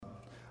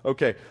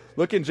Okay,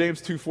 look in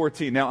James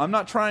 2:14. Now, I'm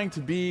not trying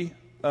to be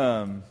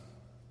over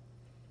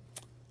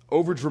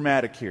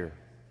dramatic here.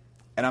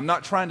 And I'm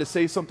not trying to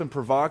say something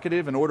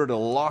provocative in order to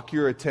lock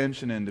your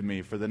attention into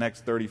me for the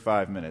next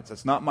 35 minutes.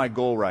 That's not my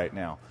goal right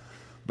now.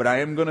 But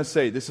I am going to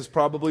say this is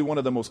probably one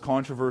of the most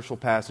controversial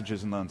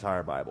passages in the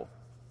entire Bible.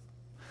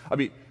 I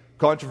mean,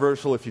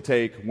 controversial if you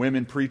take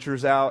women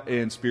preachers out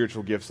and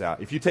spiritual gifts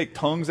out. If you take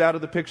tongues out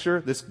of the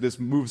picture, this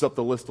moves up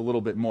the list a little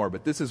bit more.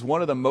 But this is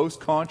one of the most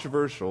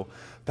controversial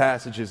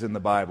passages in the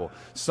Bible.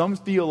 Some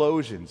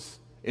theologians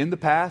in the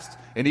past,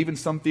 and even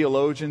some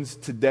theologians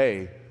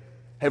today,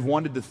 have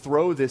wanted to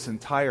throw this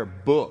entire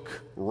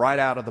book right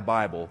out of the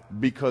Bible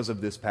because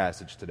of this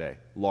passage today,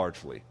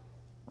 largely,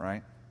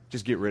 right?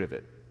 Just get rid of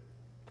it.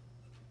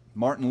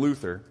 Martin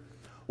Luther,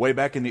 way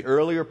back in the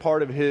earlier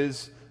part of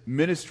his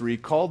ministry,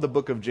 called the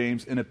book of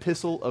James an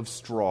epistle of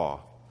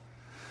straw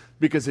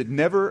because it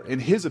never, in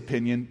his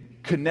opinion,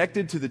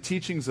 connected to the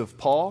teachings of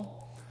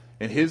Paul.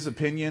 In his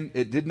opinion,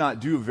 it did not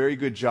do a very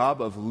good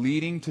job of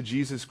leading to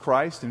Jesus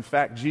Christ. In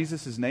fact,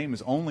 Jesus' name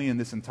is only in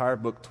this entire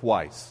book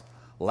twice.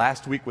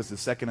 Last week was the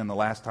second and the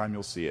last time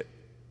you'll see it.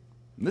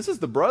 And this is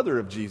the brother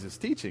of Jesus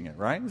teaching it,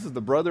 right? This is the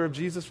brother of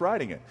Jesus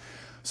writing it.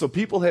 So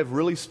people have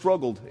really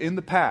struggled in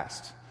the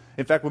past.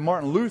 In fact, when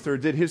Martin Luther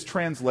did his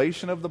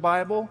translation of the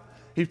Bible,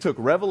 he took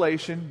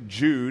Revelation,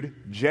 Jude,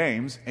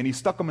 James, and he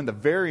stuck them in the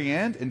very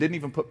end and didn't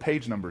even put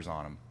page numbers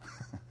on them.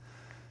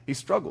 He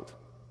struggled.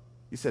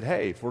 He said,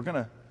 hey, if we're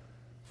gonna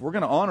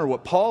honor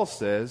what Paul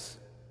says,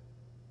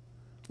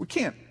 we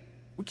can't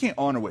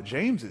honor what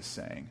James is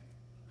saying.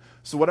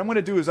 So what I'm going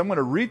to do is I'm going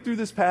to read through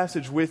this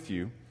passage with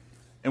you,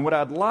 and what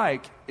I'd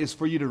like is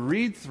for you to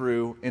read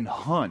through and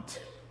hunt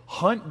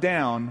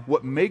down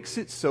what makes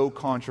it so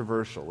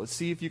controversial. Let's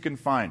see if you can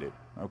find it,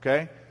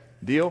 okay?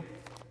 Deal?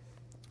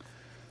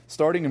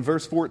 Starting in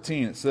verse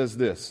 14, it says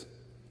this: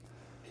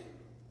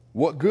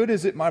 "What good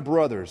is it, my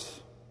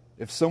brothers,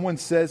 if someone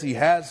says he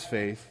has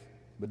faith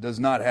but does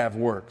not have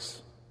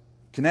works?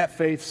 Can that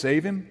faith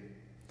save him?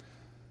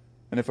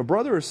 And if a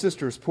brother or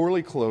sister is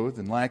poorly clothed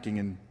and lacking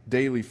in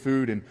daily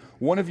food, and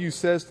one of you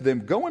says to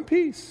them, 'Go in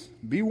peace,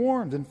 be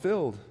warmed and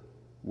filled,'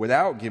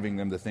 without giving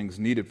them the things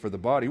needed for the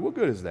body, what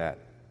good is that?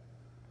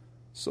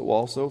 So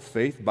also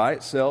faith by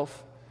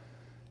itself,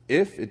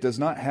 if it does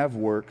not have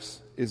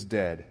works, is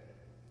dead.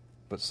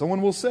 But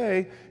someone will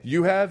say,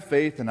 'You have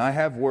faith and I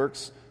have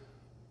works,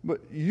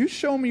 but you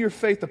show me your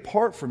faith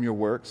apart from your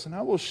works, and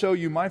I will show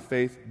you my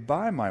faith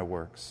by my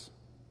works.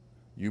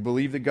 You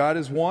believe that God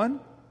is one?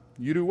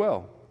 You do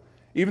well.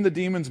 Even the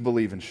demons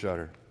believe and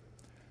shudder.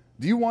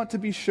 Do you want to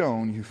be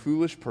shown, you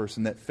foolish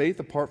person, that faith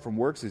apart from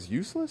works is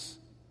useless?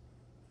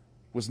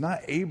 Was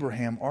not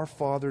Abraham, our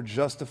father,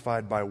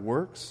 justified by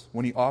works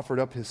when he offered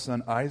up his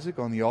son Isaac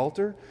on the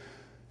altar?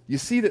 You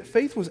see that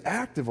faith was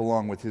active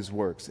along with his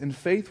works, and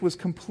faith was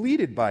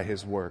completed by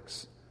his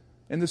works.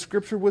 And the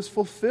scripture was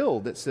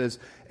fulfilled that says,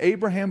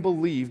 Abraham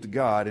believed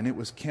God, and it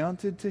was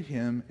counted to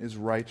him as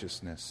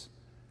righteousness.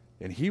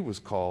 And he was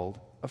called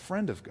a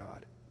friend of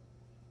God.'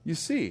 You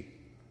see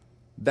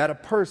that a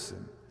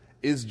person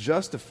is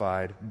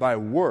justified by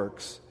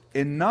works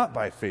and not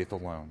by faith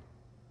alone.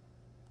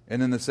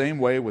 And in the same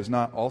way was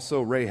not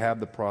also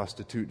Rahab the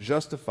prostitute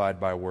justified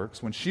by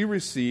works when she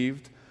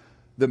received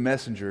the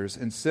messengers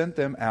and sent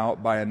them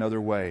out by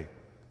another way?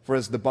 For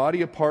as the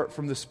body apart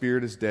from the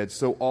spirit is dead,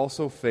 so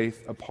also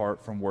faith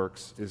apart from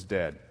works is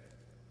dead."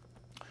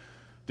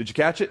 Did you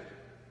catch it?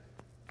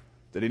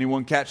 Did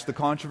anyone catch the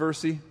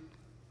controversy?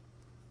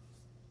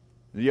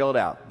 Yell it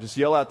out. Just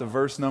yell out the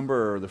verse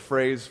number or the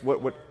phrase. What?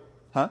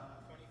 Huh?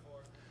 24.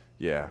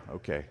 Yeah,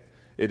 okay.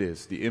 It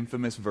is the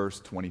infamous verse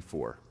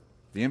 24.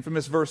 The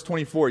infamous verse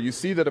 24. You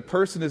see that a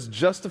person is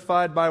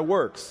justified by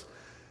works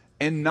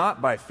and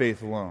not by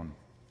faith alone.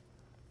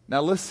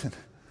 Now listen,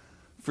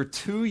 for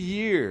 2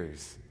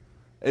 years,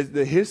 as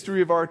the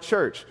history of our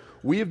church,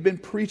 we have been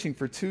preaching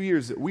for 2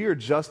 years that we are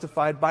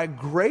justified by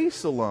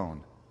grace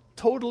alone,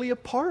 totally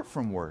apart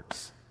from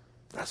works.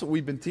 That's what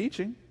we've been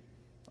teaching.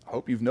 I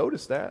hope you've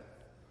noticed that.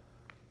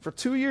 For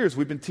 2 years,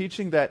 we've been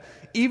teaching that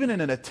even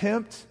in an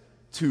attempt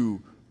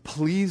to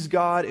please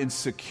God and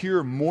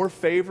secure more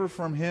favor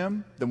from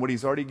Him than what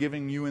He's already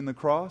giving you in the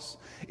cross,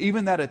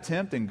 even that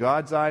attempt in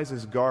God's eyes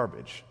is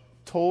garbage.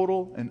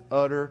 Total and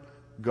utter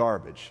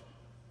garbage.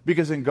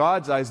 Because in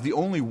God's eyes, the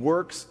only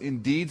works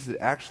and deeds that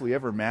actually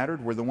ever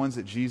mattered were the ones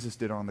that Jesus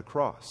did on the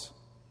cross.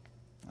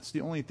 That's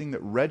the only thing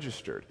that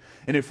registered.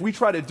 And if we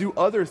try to do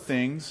other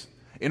things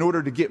in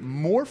order to get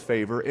more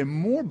favor and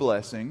more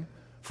blessing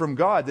from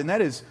God, then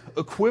that is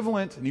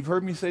equivalent, and you've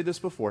heard me say this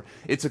before,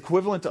 it's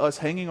equivalent to us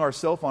hanging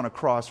ourselves on a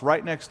cross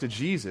right next to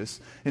Jesus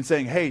and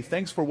saying, hey,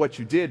 thanks for what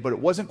you did, but it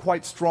wasn't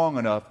quite strong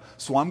enough,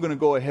 so I'm going to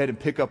go ahead and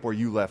pick up where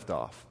you left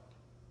off.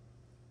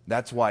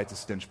 That's why it's a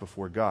stench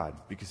before God,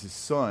 because His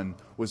Son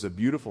was a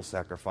beautiful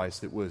sacrifice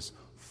that was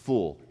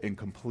full and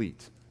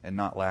complete and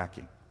not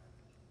lacking.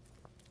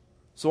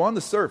 So on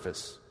the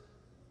surface,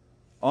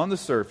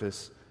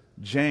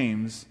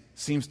 James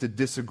seems to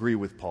disagree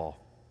with Paul.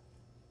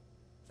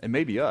 And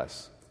maybe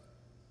us.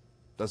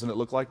 Doesn't it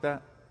look like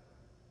that?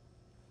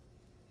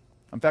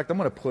 In fact, I'm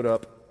going to put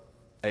up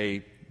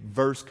a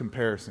verse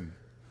comparison.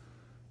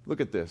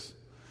 Look at this.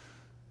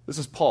 This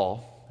is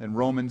Paul in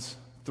Romans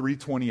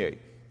 3:28.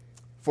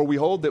 For we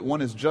hold that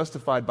one is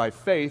justified by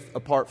faith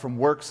apart from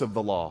works of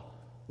the law.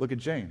 Look at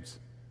James.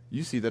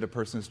 You see that a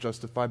person is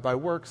justified by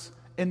works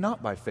and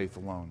not by faith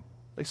alone.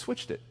 They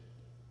switched it.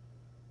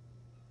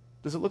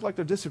 Does it look like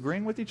they're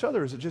disagreeing with each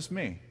other, or is it just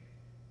me?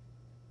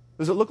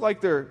 Does it look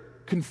like they're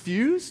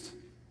confused?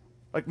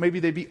 Like maybe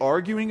they'd be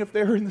arguing if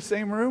they were in the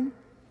same room?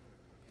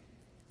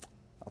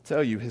 I'll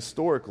tell you,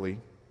 historically,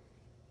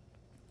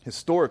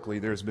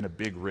 there's been a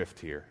big rift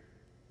here.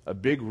 A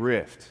big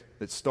rift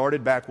that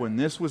started back when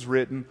this was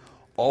written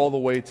all the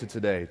way to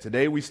today.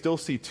 Today we still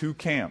see two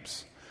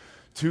camps,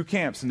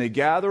 and they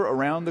gather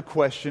around the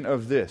question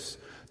of this: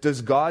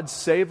 does God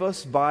save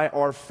us by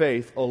our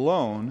faith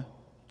alone,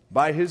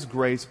 by His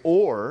grace,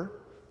 or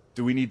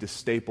do we need to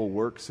staple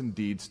works and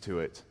deeds to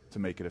it to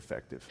make it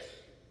effective?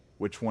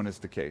 Which one is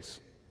the case?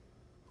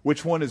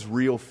 Which one is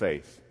real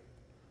faith?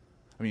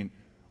 I mean,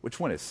 which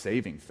one is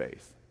saving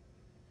faith?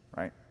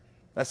 Right?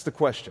 That's the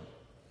question.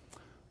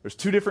 There's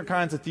two different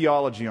kinds of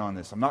theology on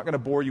this. I'm not going to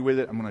bore you with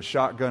it. I'm going to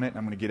shotgun it, and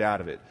I'm going to get out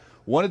of it.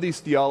 One of these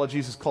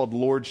theologies is called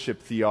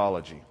lordship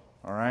theology.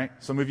 All right?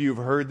 Some of you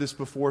have heard this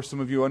before. Some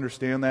of you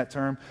understand that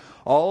term.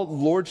 All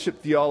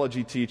lordship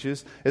theology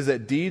teaches is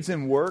that deeds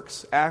and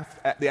works,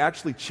 they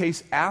actually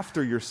chase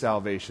after your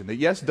salvation. That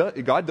yes,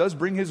 God does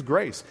bring His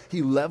grace.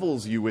 He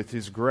levels you with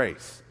His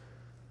grace,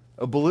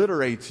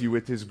 obliterates you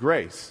with His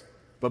grace.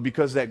 But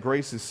because that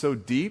grace is so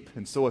deep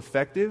and so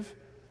effective,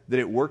 that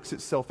it works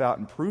itself out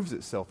and proves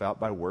itself out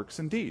by works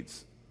and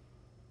deeds.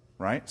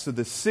 Right? So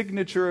the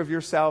signature of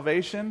your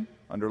salvation,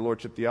 under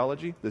lordship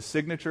theology, the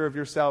signature of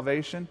your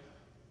salvation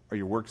are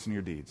your works and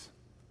your deeds.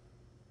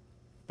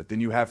 But then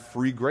you have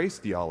free grace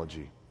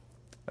theology.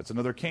 That's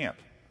another camp.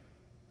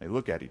 They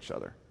look at each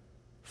other.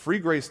 Free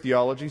grace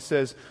theology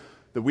says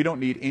that we don't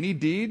need any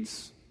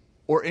deeds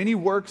or any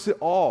works at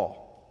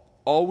all.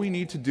 All we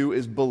need to do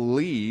is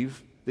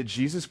believe that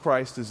Jesus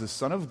Christ is the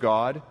Son of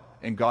God,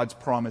 and God's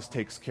promise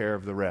takes care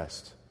of the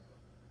rest.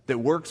 That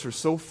works are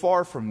so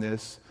far from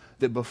this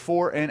that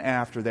before and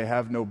after they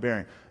have no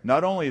bearing.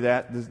 Not only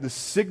that, the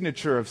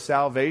signature of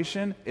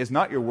salvation is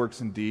not your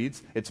works and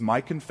deeds, it's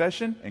my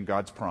confession and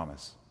God's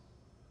promise.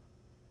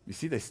 You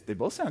see, they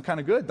both sound kind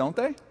of good, don't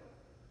they? I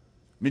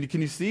mean,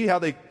 can you see how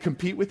they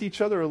compete with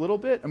each other a little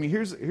bit? I mean,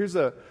 here's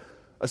a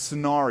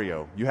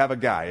scenario. You have a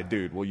guy, a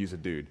dude, we'll use a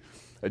dude.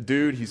 A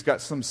dude, he's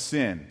got some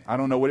sin. I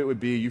don't know what it would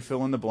be, you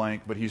fill in the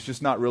blank, but he's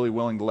just not really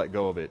willing to let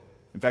go of it.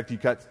 In fact, you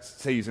could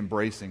say he's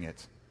embracing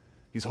it.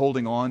 He's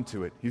holding on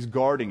to it. He's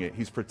guarding it.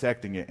 He's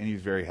protecting it. And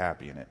he's very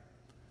happy in it.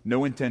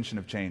 No intention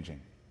of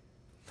changing.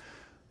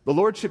 The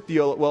lordship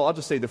I'll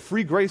just say the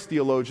free grace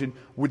theologian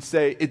would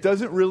say it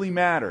doesn't really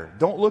matter.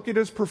 Don't look at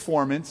his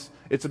performance.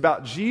 It's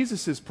about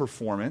Jesus'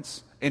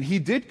 performance. And he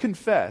did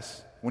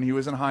confess when he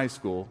was in high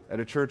school at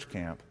a church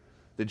camp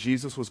that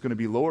Jesus was going to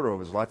be Lord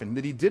over his life and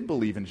that he did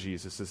believe in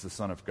Jesus as the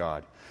Son of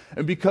God.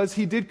 And because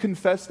he did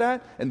confess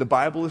that, and the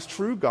Bible is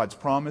true, God's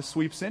promise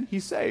sweeps in,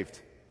 he's saved.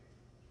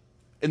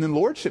 And then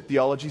lordship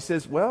theology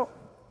says, well,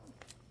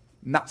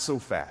 not so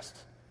fast.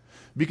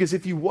 Because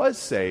if he was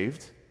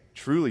saved,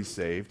 truly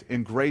saved,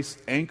 and grace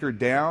anchored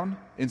down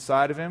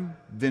inside of him,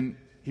 then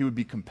he would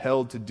be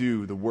compelled to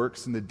do the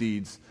works and the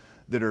deeds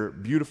that are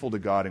beautiful to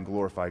God and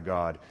glorify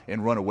God,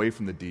 and run away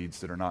from the deeds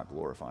that are not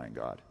glorifying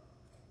God.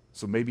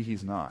 So maybe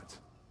he's not.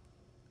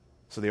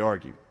 So they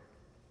argue.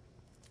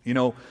 You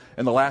know,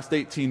 in the last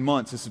 18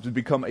 months, this has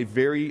become a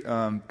very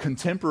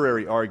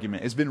contemporary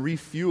argument. It's been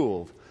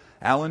refueled.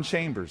 Alan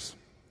Chambers,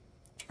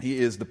 he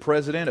is the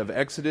president of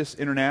Exodus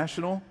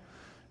International.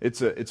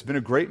 It's been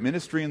a great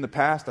ministry in the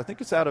past. I think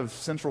it's out of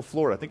Central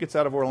Florida. I think it's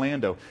out of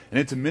Orlando. And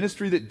it's a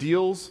ministry that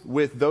deals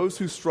with those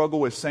who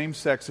struggle with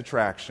same-sex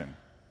attraction.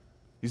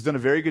 He's done a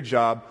very good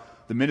job.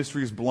 The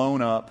ministry has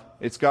blown up.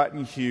 It's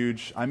gotten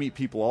huge. I meet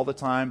people all the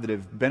time that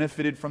have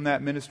benefited from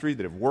that ministry,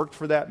 that have worked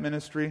for that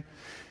ministry.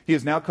 He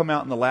has now come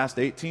out in the last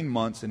 18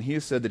 months, and he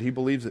has said that he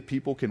believes that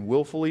people can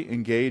willfully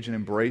engage and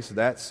embrace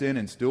that sin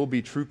and still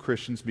be true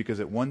Christians because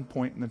at one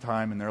point in the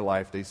time in their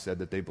life they said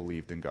that they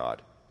believed in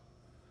God.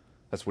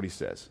 That's what he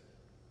says.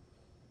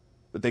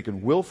 That they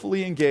can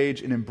willfully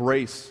engage and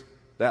embrace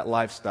that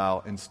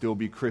lifestyle and still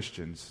be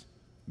Christians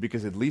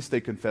because at least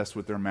they confess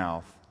with their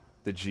mouth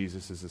that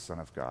Jesus is the Son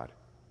of God.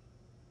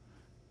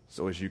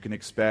 So as you can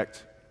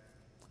expect,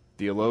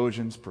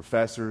 theologians,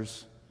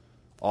 professors,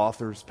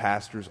 authors,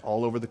 pastors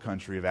all over the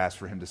country have asked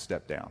for him to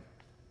step down.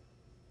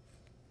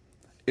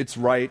 It's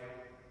right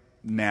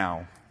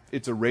now.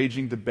 It's a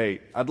raging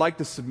debate. I'd like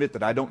to submit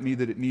that I don't need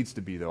that it needs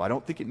to be, though. I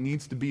don't think it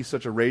needs to be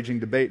such a raging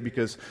debate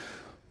because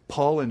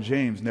Paul and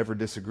James never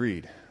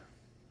disagreed.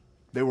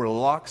 They were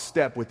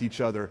lockstep with each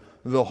other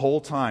the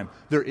whole time.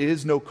 There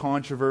is no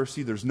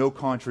controversy. There's no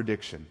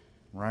contradiction,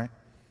 right?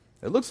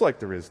 It looks like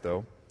there is,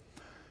 though.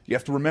 You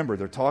have to remember,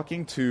 they're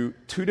talking to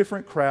two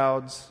different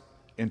crowds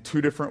in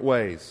two different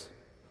ways,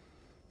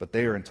 but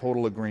they are in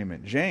total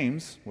agreement.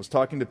 James was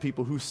talking to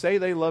people who say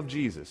they love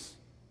Jesus,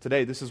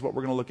 Today, this is what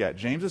we're going to look at.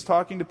 James is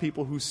talking to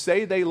people who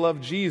say they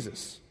love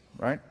Jesus,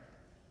 right?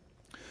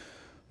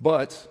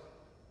 But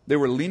they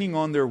were leaning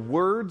on their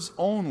words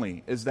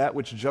only as that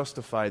which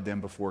justified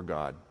them before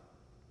God.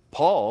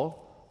 Paul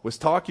was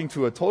talking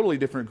to a totally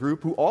different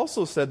group who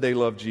also said they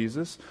loved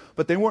Jesus,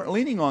 but they weren't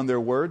leaning on their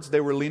words,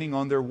 they were leaning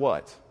on their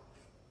what?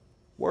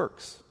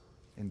 Works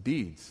and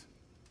deeds.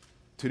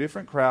 Two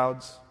different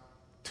crowds,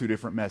 two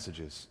different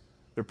messages.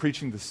 They're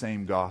preaching the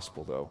same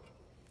gospel, though.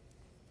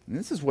 And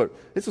this is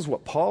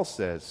what Paul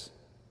says.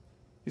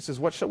 He says,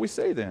 what shall we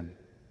say then?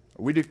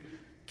 Are we to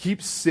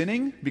keep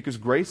sinning because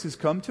grace has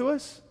come to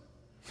us?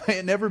 May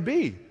it never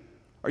be.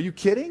 Are you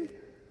kidding?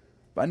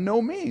 By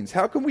no means.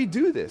 How can we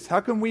do this?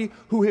 How can we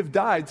who have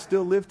died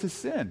still live to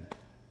sin?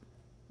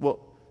 Well,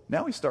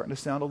 now he's starting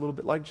to sound a little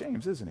bit like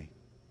James, isn't he?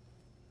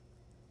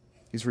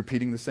 He's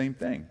repeating the same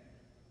thing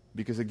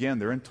because, again,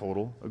 they're in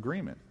total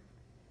agreement.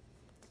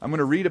 I'm going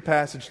to read a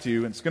passage to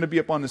you, and it's going to be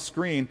up on the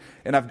screen,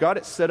 and I've got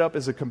it set up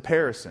as a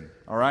comparison,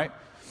 all right?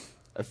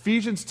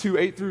 Ephesians 2,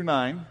 8 through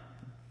 9.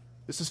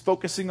 This is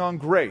focusing on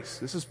grace.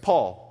 This is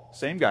Paul,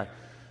 same guy.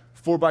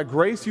 For by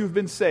grace you have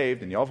been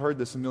saved, and y'all have heard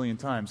this a million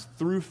times,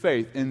 through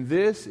faith. And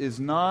this is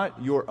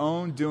not your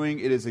own doing.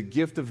 It is a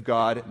gift of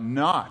God,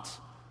 not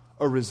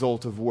a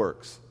result of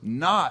works.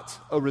 Not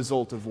a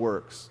result of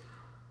works,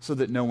 so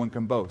that no one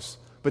can boast.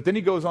 But then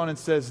he goes on and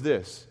says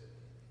this.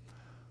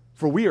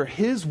 For we are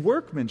his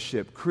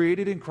workmanship,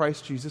 created in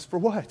Christ Jesus for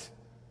what?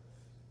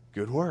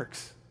 Good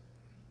works.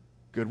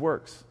 Good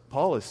works.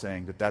 Paul is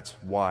saying that that's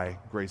why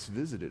grace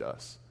visited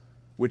us,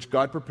 which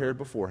God prepared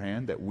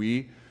beforehand that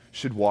we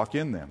should walk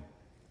in them.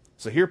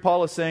 So here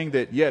Paul is saying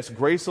that, yes,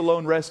 grace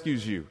alone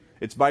rescues you.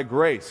 It's by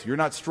grace. You're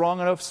not strong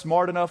enough,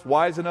 smart enough,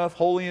 wise enough,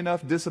 holy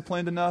enough,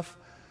 disciplined enough.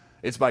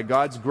 It's by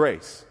God's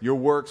grace. Your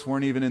works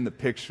weren't even in the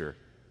picture.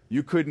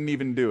 You couldn't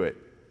even do it.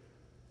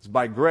 It's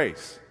by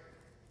grace.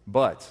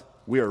 But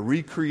we are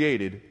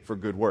recreated for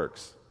good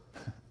works.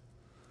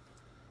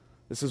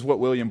 This is what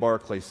William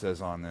Barclay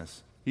says on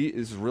this. This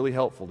is really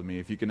helpful to me.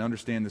 If you can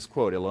understand this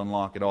quote, it'll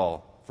unlock it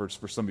all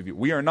for some of you.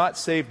 We are not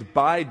saved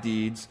by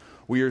deeds.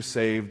 We are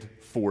saved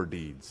for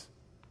deeds.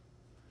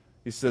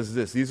 He says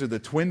this, these are the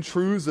twin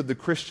truths of the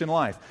Christian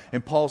life.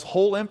 And Paul's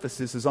whole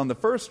emphasis is on the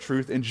first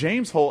truth, and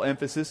James' whole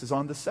emphasis is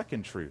on the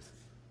second truth.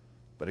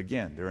 But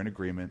again, they're in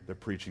agreement. They're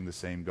preaching the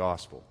same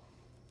gospel.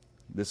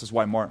 This is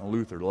why Martin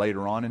Luther,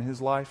 later on in his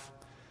life,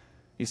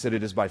 he said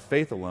it is by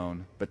faith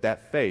alone, but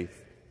that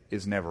faith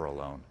is never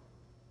alone.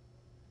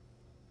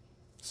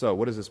 So,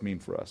 what does this mean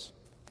for us?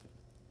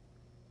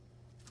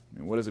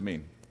 What does it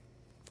mean?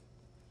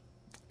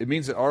 It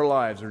means that our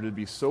lives are to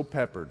be so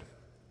peppered,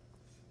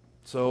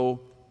 so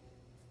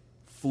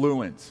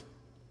fluent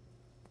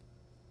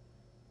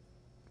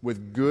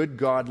with good,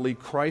 godly,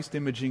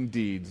 Christ-imaging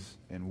deeds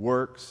and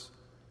works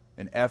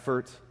and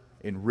effort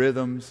and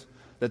rhythms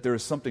that there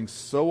is something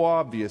so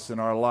obvious in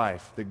our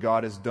life that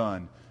God has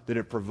done that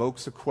it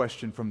provokes a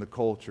question from the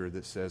culture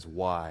that says,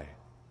 why?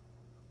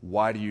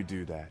 Why do you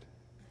do that?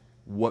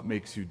 What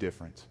makes you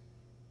different?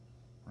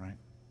 Right?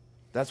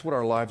 That's what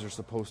our lives are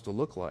supposed to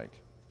look like.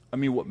 I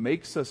mean, what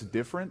makes us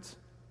different,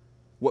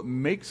 what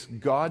makes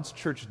God's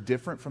church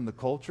different from the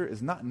culture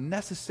is not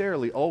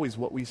necessarily always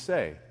what we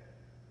say,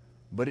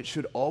 but it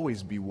should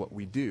always be what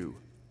we do.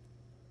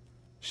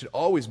 It should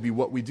always be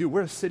what we do.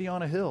 We're a city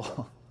on a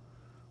hill.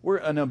 We're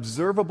an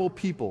observable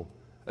people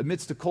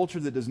amidst a culture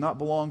that does not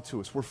belong to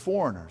us. We're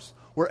foreigners.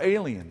 We're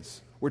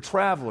aliens. We're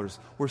travelers.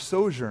 We're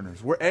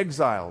sojourners. We're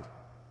exiled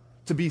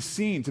to be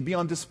seen, to be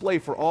on display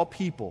for all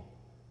people.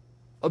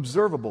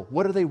 Observable.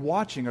 What are they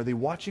watching? Are they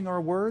watching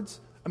our words?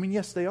 I mean,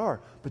 yes, they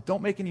are. But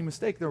don't make any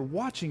mistake. They're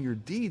watching your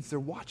deeds. They're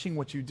watching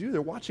what you do.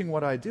 They're watching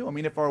what I do. I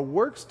mean, if our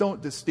works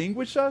don't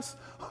distinguish us,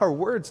 our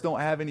words don't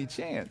have any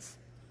chance.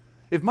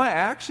 If my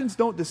actions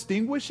don't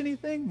distinguish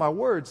anything, my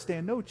words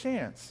stand no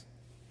chance.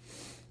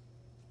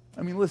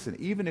 I mean, listen,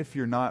 even if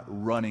you're not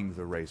running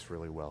the race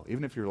really well,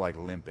 even if you're like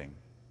limping,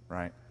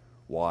 right,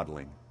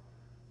 waddling,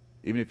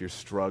 even if you're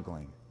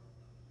struggling,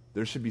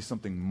 there should be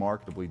something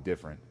markedly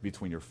different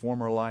between your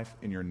former life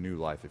and your new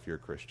life if you're a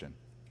Christian.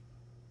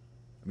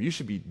 I mean, you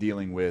should be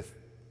dealing with,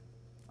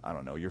 I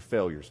don't know, your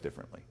failures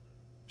differently.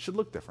 It should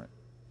look different.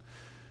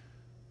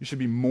 You should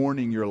be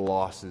mourning your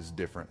losses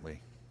differently.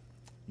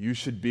 You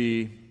should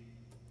be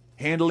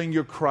handling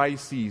your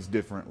crises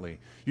differently.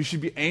 You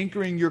should be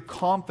anchoring your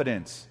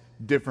confidence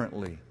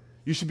differently.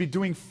 You should be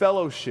doing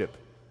fellowship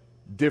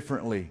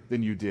differently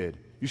than you did.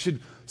 You should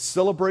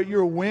celebrate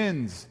your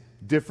wins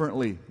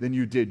differently than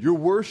you did. Your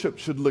worship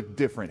should look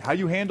different. How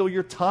you handle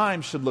your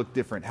time should look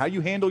different. How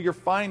you handle your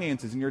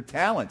finances and your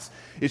talents,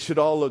 it should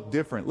all look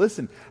different.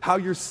 Listen, how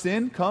your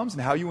sin comes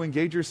and how you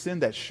engage your sin,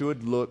 that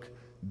should look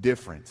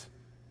different.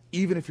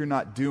 Even if you're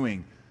not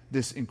doing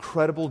this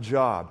incredible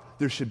job,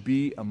 there should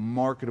be a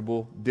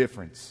marketable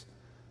difference.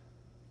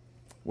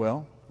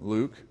 Well,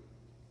 Luke,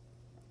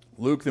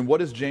 then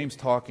what is James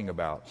talking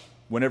about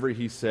whenever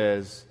he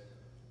says,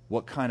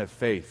 what kind of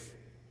faith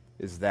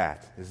is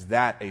that? Is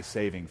that a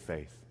saving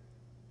faith?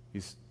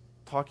 He's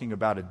talking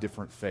about a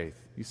different faith.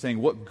 He's saying,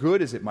 what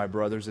good is it, my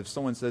brothers, if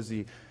someone says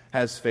he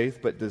has faith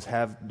but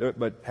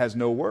has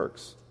no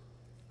works.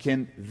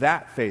 Can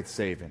that faith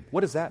save him?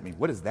 What does that mean?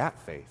 What is that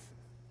faith?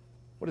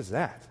 What is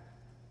that?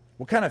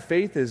 What kind of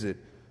faith is it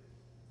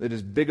that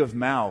is big of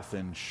mouth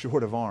and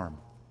short of arm?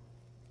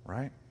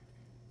 Right?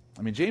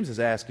 I mean, James is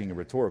asking a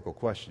rhetorical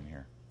question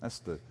here. That's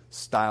the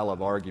style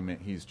of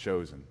argument he's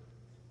chosen.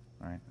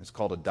 Right? It's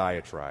called a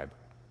diatribe.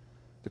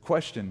 The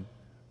question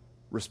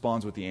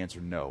responds with the answer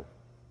no.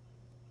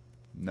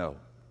 No.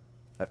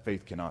 That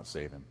faith cannot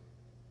save him.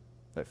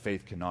 That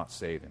faith cannot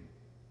save him.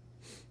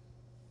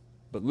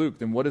 But Luke,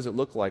 then what does it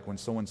look like when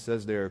someone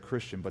says they're a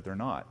Christian but they're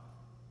not?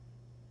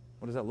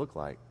 What does that look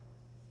like?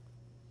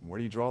 Where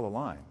do you draw the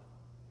line?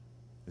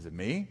 Is it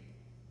me?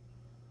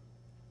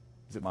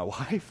 Is it my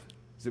wife?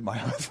 Is it my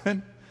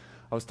husband?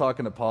 I was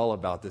talking to Paula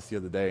about this the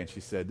other day, and she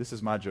said, this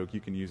is my joke. You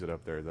can use it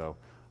up there, though.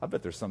 I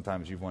bet there's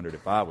sometimes you've wondered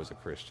if I was a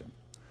Christian.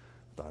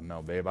 I thought,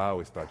 no, babe, I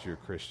always thought you were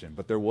a Christian.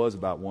 But there was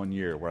about 1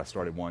 year where I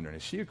started wondering,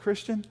 is she a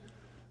Christian?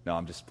 No,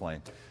 I'm just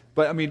playing.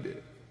 But, I mean,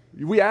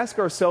 we ask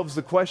ourselves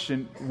the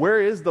question, where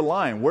is the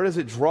line? Where does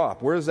it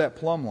drop? Where is that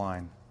plumb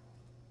line?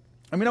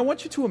 I mean, I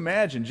want you to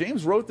imagine,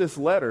 James wrote this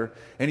letter,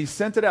 and he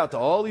sent it out to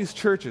all these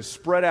churches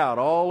spread out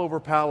all over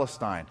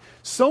Palestine.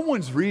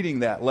 Someone's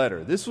reading that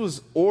letter. This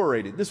was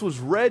orated. This was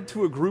read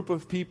to a group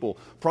of people,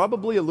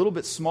 probably a little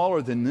bit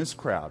smaller than this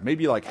crowd,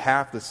 maybe like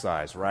half the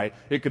size, right?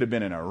 It could have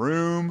been in a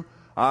room,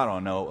 I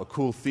don't know, a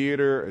cool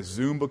theater, a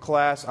Zumba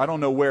class, I don't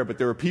know where, but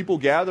there were people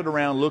gathered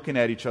around looking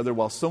at each other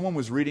while someone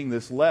was reading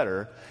this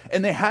letter,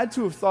 and they had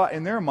to have thought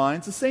in their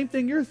minds the same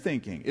thing you're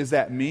thinking. Is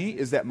that me?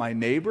 Is that my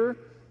neighbor?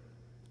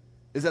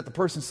 Is that the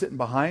person sitting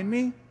behind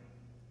me?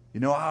 You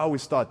know, I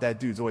always thought that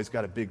dude's always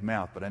got a big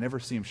mouth, but I never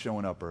see him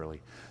showing up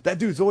early. That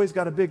dude's always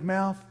got a big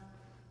mouth,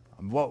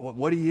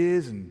 what he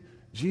is, and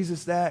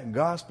Jesus that, and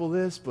gospel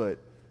this, but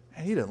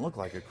man, he doesn't look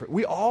like a Christian.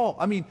 We all,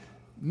 I mean,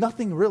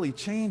 nothing really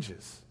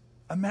changes.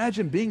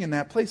 Imagine being in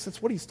that place.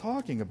 That's what he's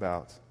talking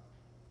about.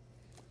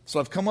 So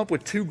I've come up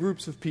with two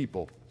groups of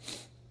people,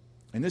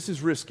 and this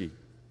is risky.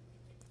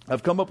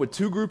 I've come up with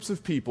two groups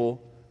of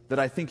people that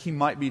I think he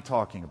might be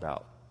talking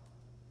about.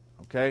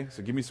 Okay?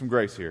 So give me some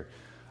grace here.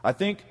 I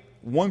think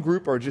one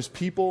group are just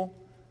people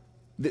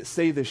that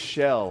say the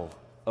shell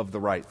of the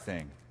right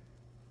thing,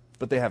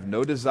 but they have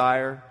no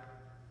desire,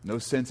 no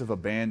sense of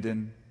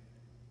abandon,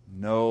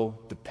 no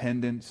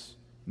dependence,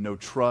 no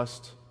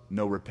trust,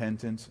 no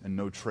repentance, and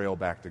no trail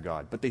back to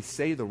God. But they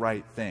say the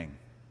right thing.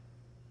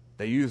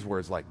 They use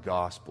words like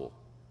gospel,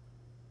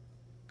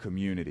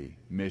 community,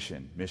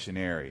 mission,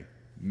 missionary,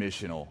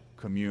 missional,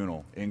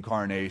 communal,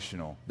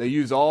 incarnational. They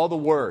use all the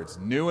words,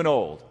 new and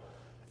old.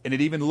 And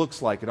it even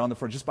looks like it on the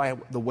front, just by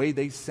the way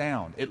they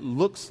sound. It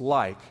looks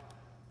like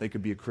they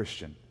could be a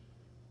Christian,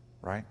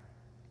 right?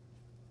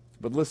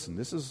 But listen,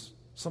 this is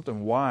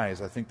something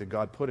wise, I think, that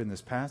God put in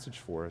this passage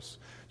for us.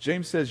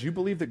 James says, you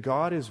believe that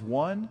God is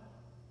one?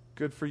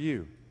 Good for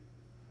you.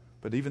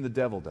 But even the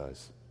devil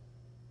does.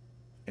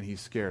 And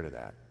he's scared of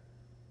that,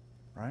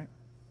 right?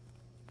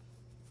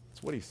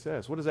 That's what he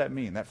says. What does that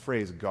mean? That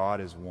phrase, God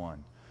is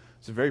one.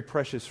 It's a very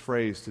precious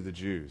phrase to the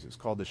Jews. It's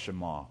called the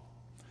Shema.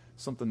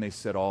 Something they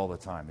said all the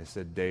time. They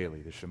said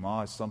daily. The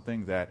Shema is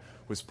something that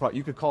was,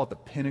 you could call it the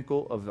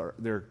pinnacle of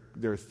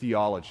their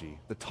theology,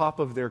 the top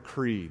of their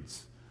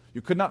creeds.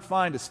 You could not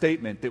find a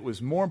statement that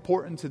was more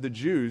important to the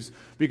Jews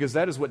because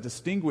that is what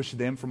distinguished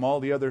them from all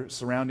the other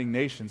surrounding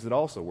nations that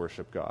also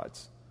worship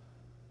gods.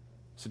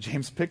 So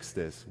James picks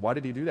this. Why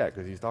did he do that?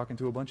 Because he's talking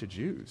to a bunch of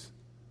Jews.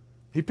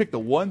 He picked the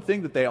one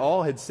thing that they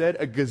all had said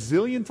a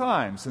gazillion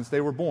times since they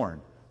were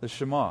born, the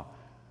Shema. And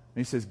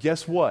he says,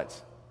 guess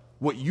what?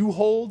 What you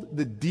hold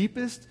the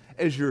deepest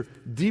as your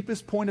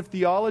deepest point of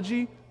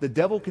theology, the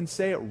devil can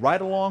say it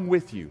right along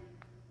with you.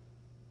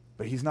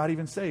 But he's not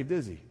even saved,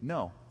 is he?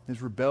 No.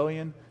 His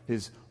rebellion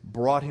has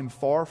brought him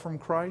far from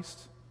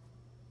Christ.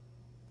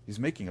 He's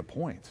making a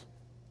point.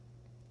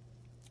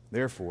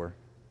 Therefore,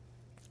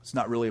 it's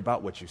not really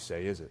about what you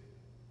say, is it?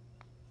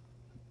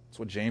 That's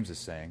what James is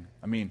saying.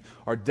 I mean,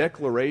 our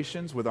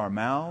declarations with our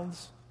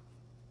mouths,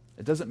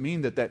 it doesn't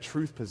mean that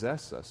truth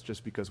possesses us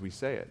just because we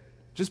say it.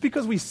 Just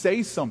because we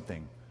say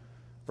something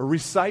or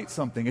recite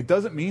something, it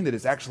doesn't mean that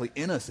it's actually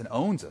in us and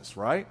owns us,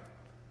 right?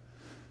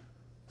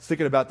 I was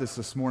thinking about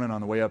this morning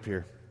on the way up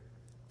here.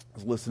 I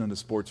was listening to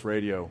sports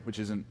radio, which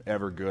isn't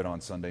ever good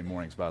on Sunday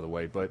mornings, by the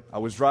way, but I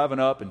was driving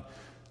up and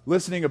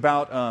listening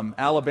about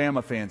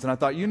Alabama fans, and I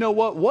thought, you know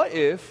what? What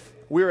if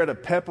we were at a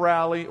pep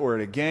rally or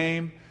at a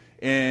game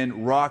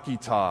and Rocky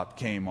Top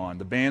came on?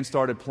 The band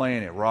started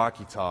playing it,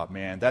 Rocky Top,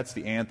 man. That's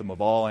the anthem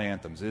of all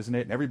anthems, isn't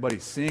it? And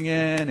everybody's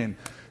singing and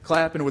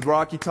clapping with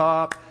Rocky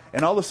Top,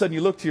 and all of a sudden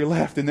you look to your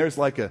left and there's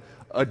like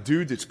a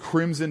dude that's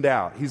crimsoned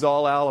out. He's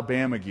all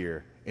Alabama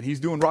gear, and he's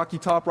doing Rocky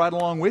Top right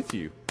along with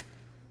you.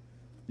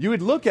 You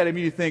would look at him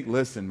and you'd think,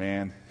 listen,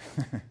 man,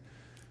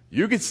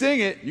 you can sing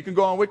it. You can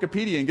go on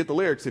Wikipedia and get the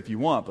lyrics if you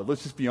want, but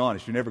let's just be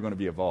honest, you're never going to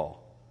be a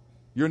Vol.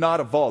 You're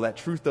not a Vol. That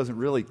truth doesn't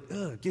really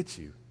get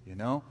you, you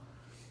know?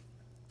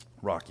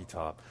 Rocky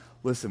Top.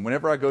 Listen,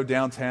 whenever I go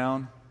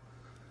downtown,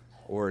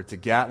 or to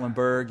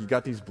Gatlinburg. You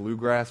got these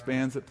bluegrass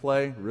bands that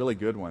play, really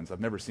good ones.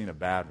 I've never seen a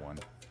bad one.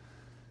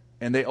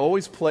 And they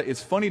always play,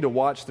 it's funny to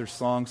watch their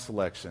song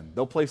selection.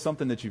 They'll play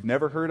something that you've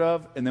never heard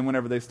of, and then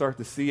whenever they start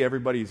to see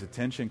everybody's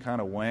attention kind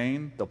of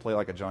wane, they'll play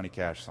like a Johnny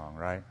Cash song,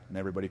 right? And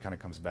everybody kind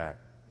of comes back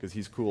because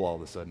he's cool all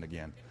of a sudden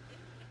again.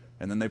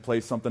 And then they play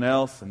something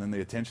else, and then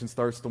the attention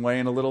starts to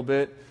wane a little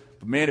bit.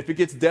 But man, if it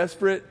gets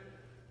desperate,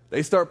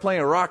 they start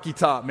playing Rocky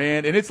Top,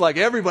 man, and it's like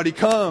everybody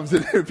comes,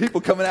 and there are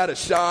people coming out of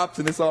shops,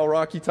 and it's all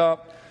Rocky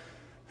Top.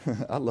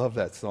 I love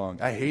that song.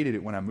 I hated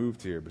it when I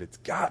moved here, but it's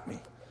got me.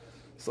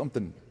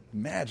 Something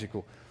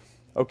magical.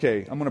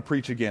 Okay, I'm going to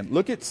preach again.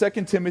 Look at 2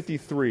 Timothy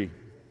 3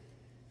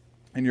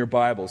 in your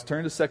Bibles.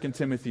 Turn to 2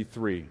 Timothy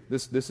 3.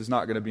 This is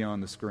not going to be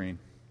on the screen.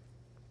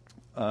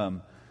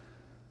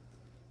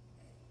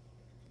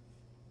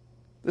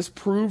 This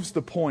proves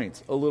the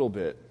point a little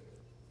bit.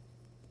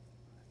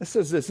 It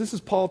says this. This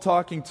is Paul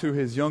talking to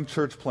his young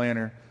church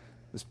planner,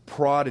 this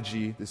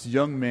prodigy, this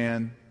young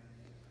man.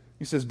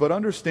 He says, "But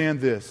understand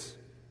this,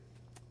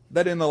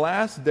 that in the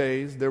last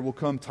days there will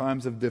come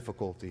times of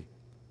difficulty.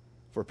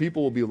 For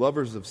people will be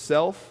lovers of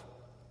self,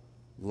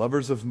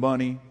 lovers of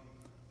money,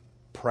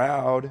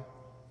 proud,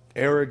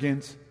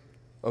 arrogant,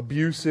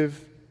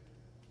 abusive,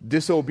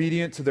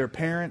 disobedient to their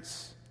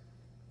parents,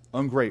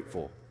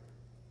 ungrateful,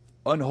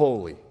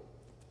 unholy,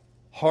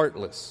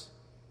 heartless,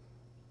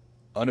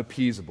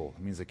 unappeasable."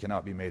 It means they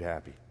cannot be made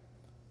happy.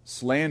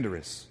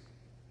 "Slanderous,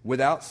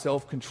 without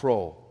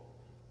self-control,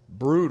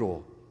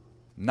 brutal,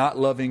 not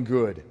loving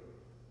good,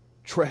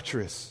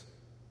 treacherous,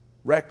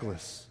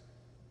 reckless,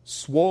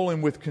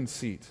 swollen with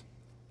conceit,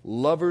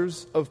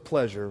 lovers of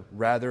pleasure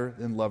rather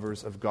than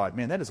lovers of God."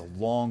 Man, that is a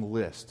long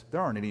list. There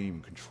aren't any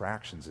even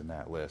contractions in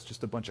that list,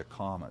 just a bunch of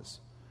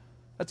commas.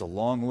 That's a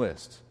long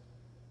list.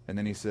 And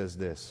then he says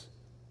this,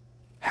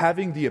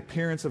 "Having the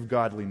appearance of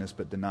godliness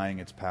but denying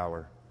its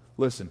power."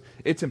 Listen,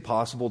 it's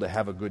impossible to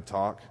have a good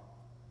talk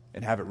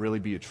and have it really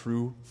be a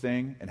true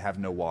thing and have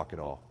no walk at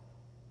all.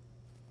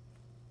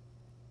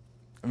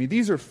 I mean,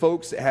 these are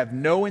folks that have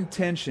no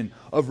intention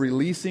of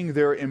releasing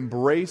their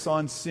embrace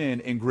on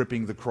sin and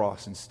gripping the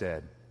cross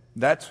instead.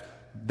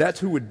 That's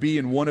who would be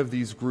in one of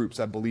these groups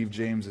I believe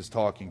James is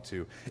talking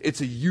to.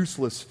 It's a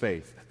useless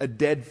faith, a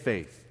dead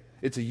faith.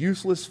 It's a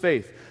useless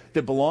faith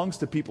that belongs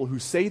to people who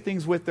say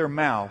things with their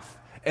mouth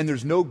and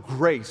there's no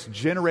grace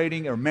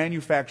generating or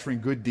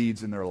manufacturing good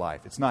deeds in their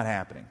life. It's not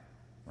happening,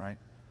 right?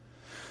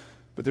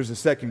 But there's a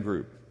second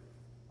group,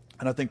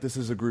 and I think this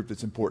is a group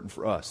that's important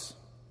for us.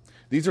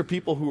 These are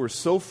people who are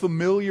so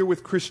familiar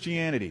with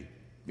Christianity,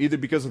 either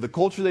because of the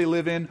culture they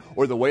live in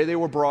or the way they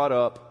were brought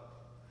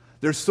up.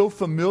 They're so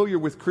familiar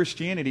with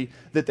Christianity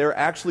that they're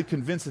actually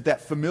convinced that that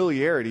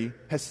familiarity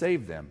has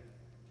saved them.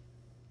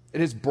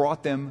 It has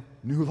brought them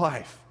new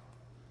life.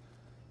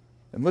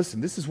 And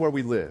listen, this is where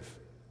we live.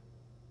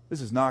 This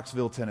is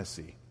Knoxville,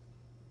 Tennessee.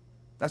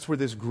 That's where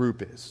this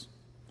group is.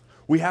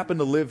 We happen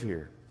to live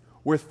here.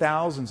 We're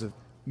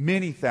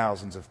many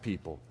thousands of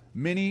people,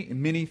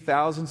 many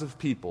thousands of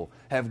people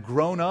have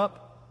grown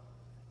up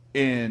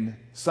in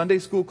Sunday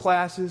school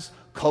classes,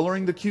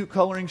 coloring the cute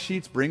coloring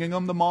sheets, bringing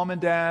them to mom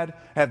and dad,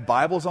 have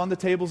Bibles on the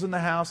tables in the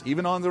house,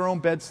 even on their own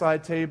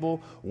bedside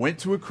table, went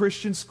to a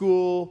Christian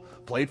school,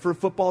 played for a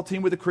football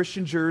team with a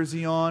Christian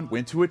jersey on,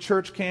 went to a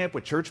church camp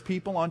with church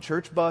people on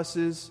church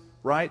buses,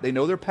 right? They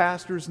know their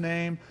pastor's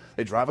name.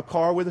 They drive a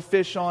car with a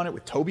fish on it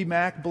with Toby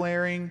Mac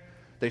blaring.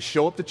 They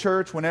show up to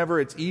church whenever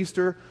it's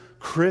Easter,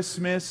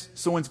 Christmas,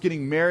 someone's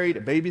getting married,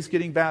 a baby's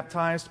getting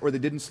baptized, or they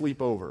didn't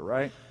sleep over,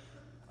 right?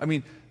 I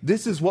mean,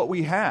 this is what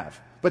we have.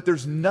 But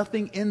there's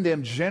nothing in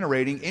them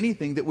generating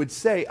anything that would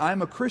say,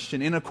 I'm a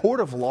Christian. In a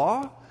court of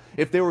law,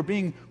 if they were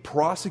being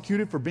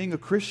prosecuted for being a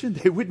Christian,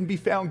 they wouldn't be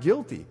found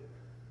guilty.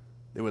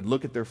 They would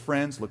look at their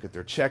friends, look at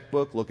their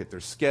checkbook, look at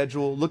their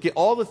schedule, look at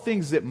all the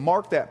things that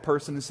mark that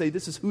person and say,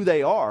 this is who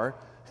they are.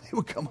 And they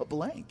would come up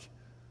blank.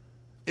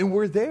 And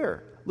we're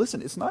there.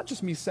 Listen, it's not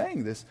just me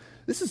saying this.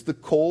 This is the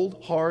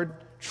cold, hard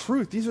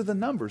truth. These are the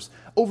numbers.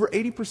 Over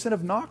 80%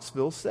 of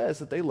Knoxville says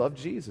that they love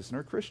Jesus and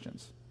are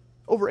Christians.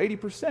 Over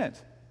 80%.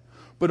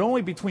 But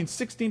only between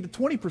 16 to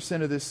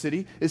 20% of this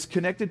city is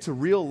connected to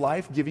real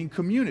life-giving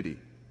community.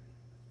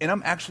 And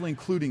I'm actually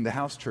including the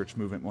house church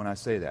movement when I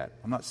say that.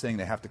 I'm not saying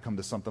they have to come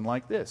to something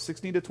like this.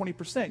 16 to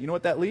 20%. You know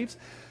what that leaves?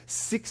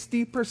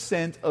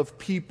 60% of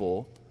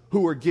people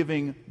who are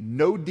giving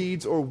no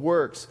deeds or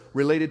works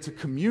related to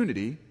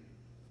community,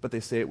 but they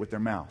say it with their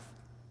mouth.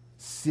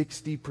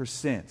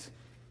 60%.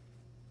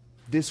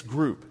 This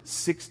group,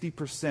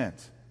 60%.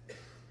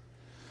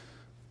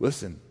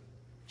 Listen,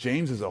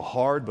 James is a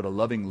hard but a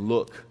loving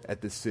look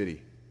at this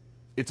city.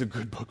 It's a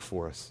good book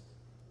for us.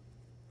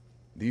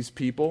 These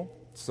people,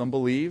 some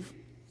believe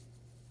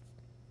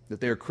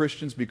that they are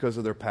Christians because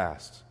of their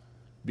past,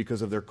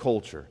 because of their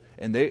culture,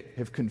 and they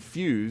have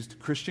confused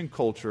Christian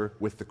culture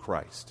with the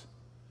Christ.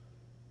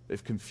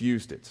 They've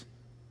confused it.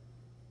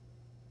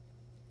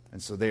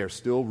 And so they are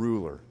still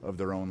ruler of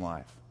their own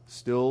life,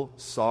 still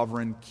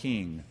sovereign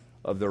king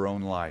of their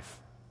own life.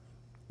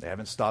 They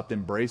haven't stopped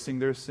embracing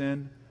their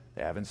sin.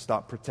 They haven't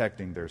stopped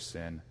protecting their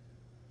sin.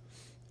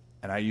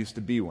 And I used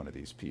to be one of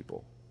these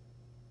people.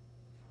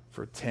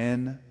 For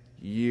 10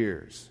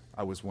 years,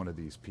 I was one of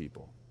these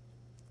people.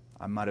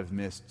 I might have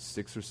missed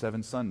 6 or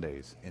 7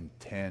 Sundays in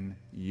 10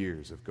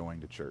 years of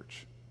going to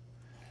church.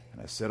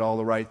 And I said all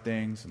the right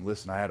things. And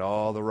listen, I had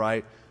all the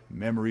right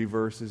memory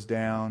verses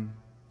down.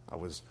 I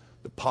was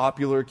the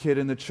popular kid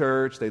in the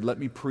church. They'd let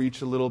me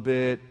preach a little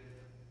bit,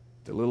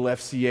 the little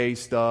FCA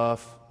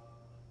stuff,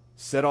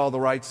 said all the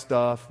right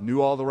stuff,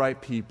 knew all the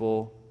right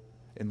people.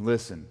 And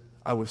listen,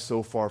 I was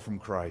so far from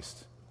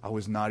Christ. I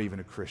was not even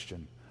a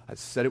Christian. I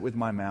said it with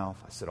my mouth.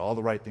 I said all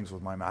the right things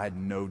with my mouth. I had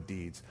no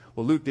deeds.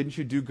 Well, Luke, didn't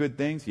you do good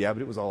things? Yeah,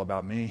 but it was all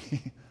about me.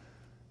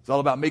 It's all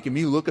about making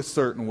me look a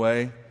certain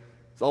way.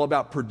 It's all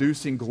about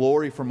producing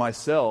glory for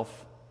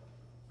myself.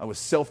 I was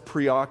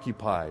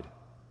self-preoccupied.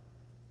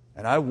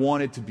 And I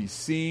wanted to be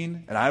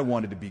seen, and I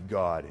wanted to be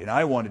God, and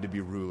I wanted to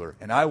be ruler,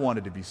 and I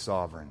wanted to be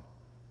sovereign.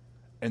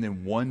 And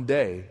then one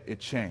day, it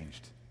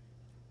changed.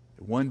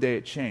 One day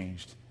it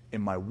changed,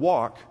 and my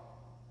walk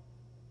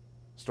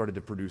started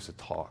to produce a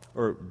talk.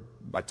 Or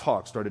my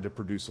talk started to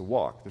produce a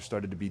walk. There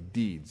started to be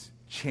deeds,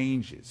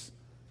 changes.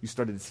 You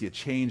started to see a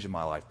change in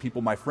my life.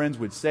 People, my friends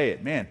would say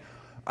it. Man,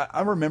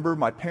 I remember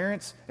my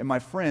parents and my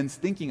friends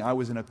thinking I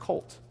was in a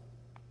cult.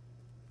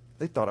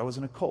 They thought I was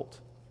in a cult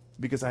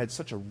because I had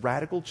such a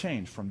radical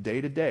change from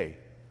day to day.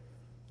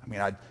 I mean,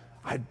 I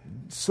had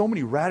so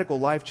many radical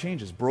life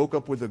changes. Broke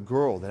up with a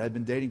girl that I'd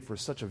been dating for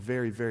such a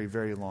very, very,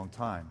 very long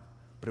time.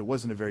 But it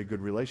wasn't a very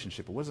good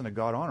relationship. It wasn't a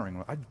God-honoring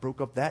one. I broke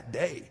up that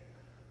day.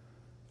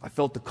 I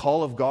felt the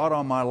call of God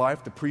on my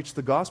life to preach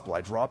the gospel.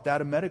 I dropped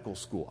out of medical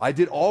school. I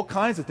did all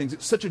kinds of things.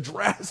 It's such a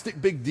drastic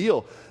big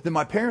deal that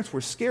my parents were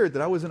scared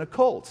that I was in a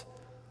cult.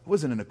 I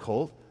wasn't in a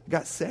cult. I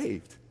got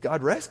saved.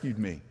 God rescued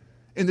me.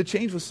 And the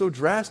change was so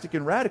drastic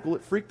and radical,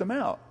 it freaked them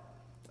out.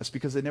 That's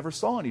because they never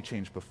saw any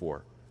change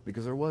before,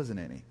 because there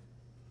wasn't any.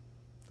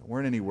 There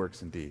weren't any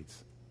works and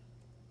deeds.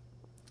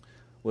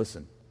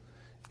 Listen,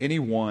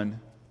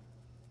 anyone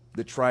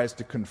that tries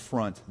to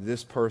confront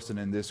this person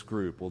in this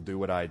group will do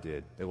what I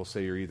did. They will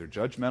say, you're either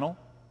judgmental,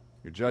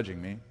 you're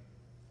judging me,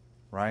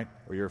 right?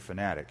 Or you're a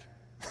fanatic.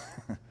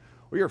 Well,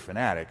 you're a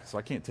fanatic, so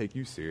I can't take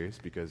you serious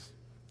because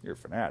you're a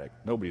fanatic.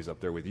 Nobody's up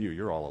there with you.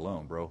 You're all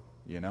alone, bro,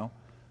 you know?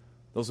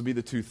 Those will be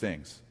the two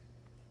things.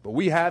 But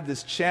we have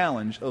this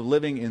challenge of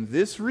living in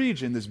this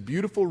region, this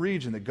beautiful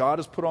region that God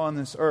has put on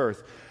this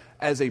earth,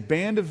 as a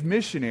band of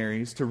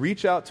missionaries to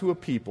reach out to a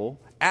people,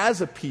 as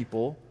a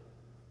people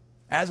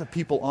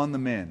on the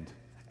mend,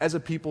 as a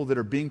people that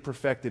are being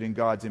perfected in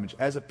God's image,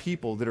 as a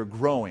people that are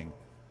growing.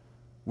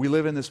 We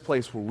live in this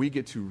place where we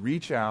get to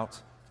reach out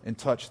and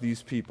touch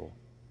these people.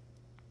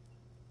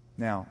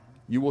 Now,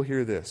 you will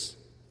hear this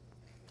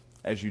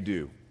as you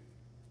do.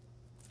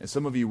 And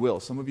some of you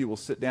will. Some of you will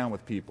sit down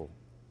with people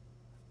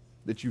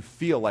that you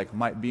feel like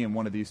might be in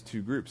one of these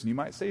two groups. And you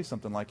might say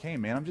something like, hey,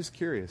 man, I'm just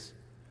curious.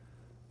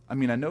 I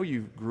mean, I know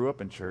you grew up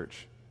in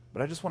church,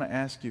 but I just want to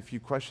ask you a few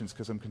questions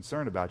because I'm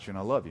concerned about you and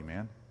I love you,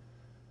 man.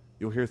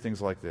 You'll hear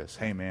things like this.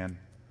 Hey, man,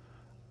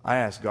 I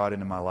asked God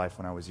into my life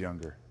when I was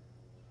younger.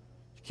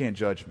 You can't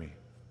judge me.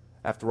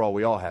 After all,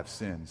 we all have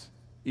sins.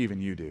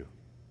 Even you do.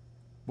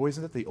 Boy,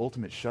 isn't that the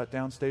ultimate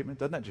shutdown statement?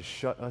 Doesn't that just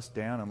shut us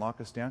down and lock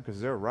us down? Because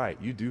they're right.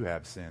 You do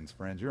have sins,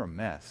 friends. You're a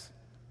mess.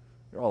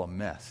 You're all a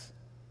mess.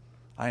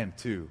 I am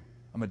too.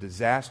 I'm a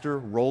disaster,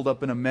 rolled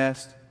up in a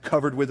mess,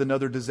 covered with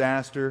another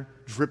disaster,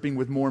 dripping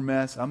with more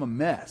mess. I'm a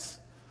mess.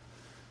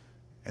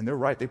 And they're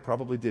right. They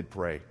probably did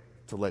pray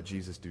to let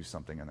Jesus do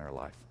something in their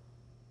life.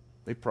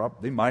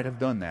 They might have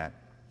done that.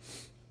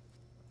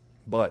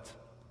 But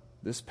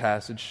this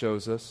passage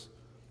shows us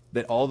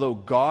that although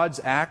God's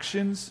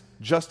actions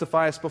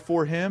justify us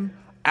before Him,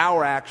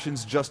 our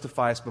actions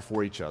justify us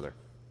before each other.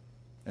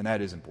 And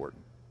that is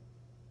important.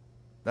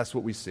 That's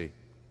what we see.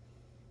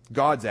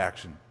 God's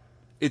action.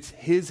 It's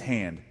His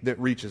hand that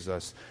reaches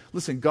us.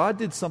 Listen, God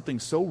did something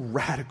so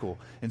radical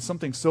and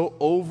something so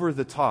over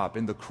the top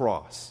in the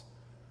cross.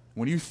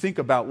 When you think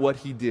about what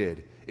He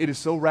did, it is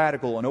so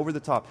radical and over the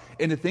top.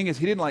 And the thing is,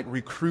 He didn't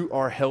recruit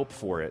our help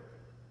for it.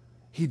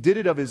 He did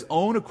it of His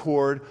own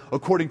accord,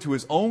 according to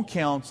His own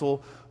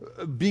counsel,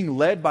 being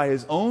led by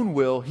His own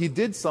will. He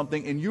did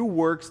something, and your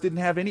works didn't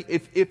have any.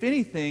 If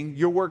anything,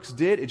 your works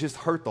did, it just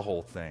hurt the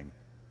whole thing.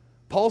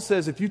 Paul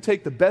says if you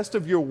take the best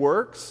of your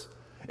works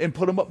and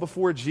put them up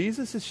before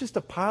Jesus, it's just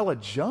a pile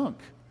of junk.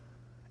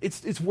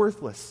 It's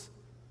worthless.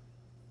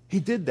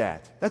 He did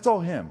that. That's all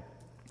Him.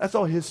 That's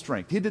all His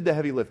strength. He did the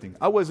heavy lifting.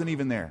 I wasn't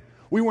even there.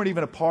 We weren't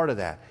even a part of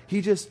that.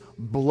 He just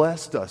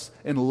blessed us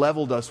and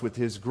leveled us with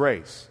His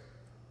grace.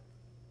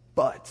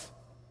 But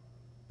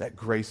that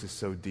grace is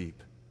so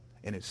deep,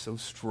 and it's so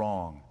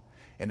strong,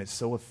 and it's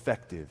so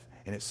effective,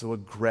 and it's so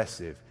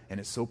aggressive, and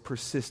it's so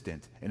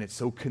persistent, and it's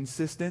so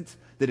consistent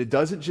that it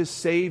doesn't just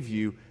save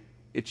you,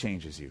 it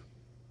changes you.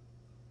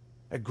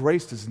 That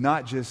grace does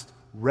not just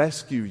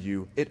rescue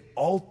you, it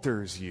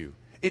alters you.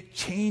 It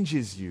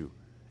changes you.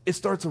 It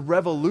starts a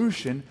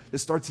revolution that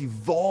starts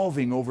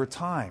evolving over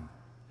time.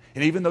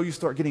 And even though you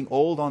start getting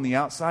old on the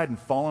outside and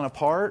falling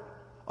apart,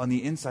 on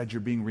the inside,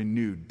 you're being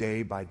renewed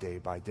day by day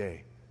by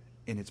day.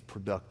 And it's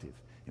productive.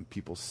 and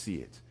people see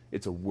it.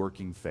 It's a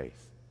working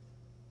faith.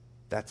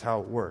 That's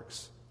how it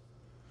works.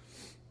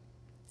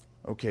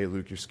 Okay,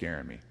 Luke, you're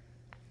scaring me.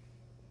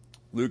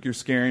 Luke, you're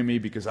scaring me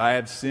because I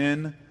have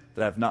sin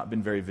that I've not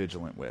been very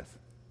vigilant with.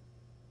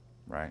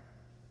 Right?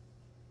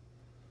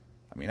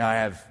 I mean, I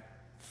have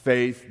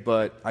faith,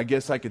 but I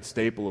guess I could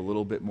staple a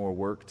little bit more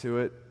work to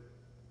it,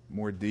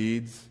 more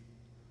deeds.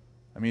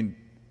 I mean,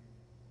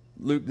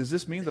 Luke, does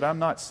this mean that I'm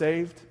not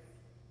saved?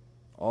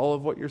 All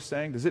of what you're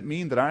saying? Does it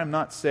mean that I am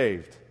not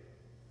saved?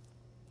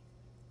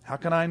 How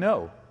can I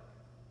know?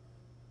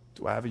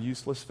 Do I have a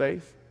useless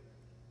faith?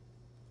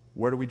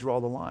 Where do we draw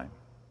the line?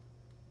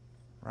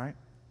 Right?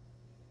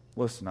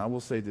 Listen, I will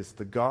say this.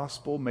 The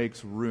gospel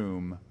makes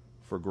room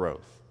for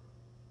growth.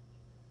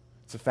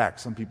 It's a fact.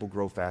 Some people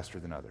grow faster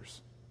than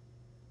others.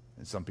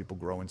 And some people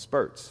grow in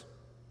spurts.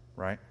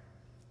 Right?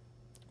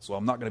 So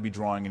I'm not going to be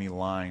drawing any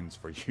lines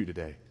for you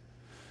today.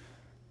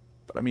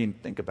 But I mean,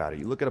 think about it.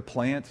 You look at a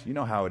plant, you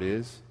know how it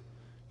is.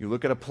 You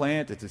look at a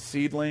plant, it's a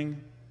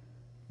seedling.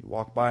 You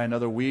walk by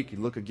another week, you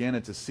look again,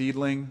 it's a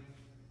seedling.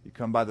 You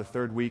come by the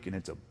third week, and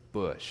it's a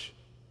bush.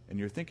 And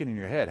you're thinking in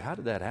your head, how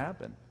did that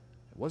happen?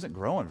 It wasn't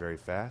growing very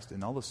fast,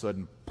 and all of a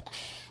sudden,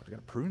 I got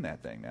to prune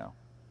that thing now.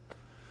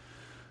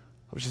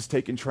 I was just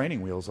taking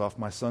training wheels off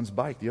my son's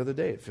bike the other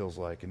day, it feels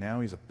like, and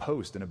now he's a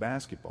post in a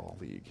basketball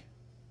league.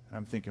 And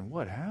I'm thinking,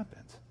 what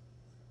happened?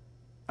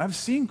 I've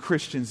seen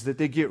Christians that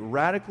they get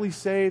radically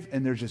saved,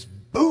 and they're just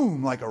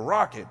boom, like a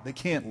rocket. They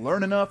can't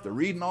learn enough, they're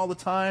reading all the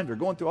time, they're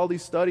going through all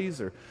these studies,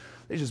 or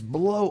they just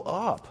blow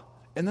up.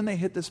 And then they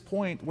hit this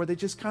point where they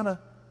just kind of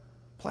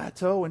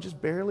plateau and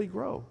just barely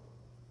grow.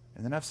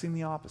 And then I've seen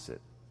the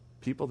opposite.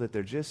 People that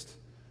they're just,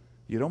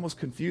 you'd almost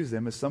confuse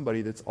them as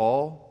somebody that's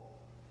all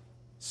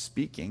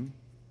speaking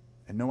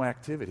and no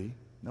activity,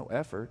 no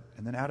effort,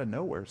 and then out of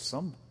nowhere,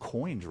 some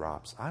coin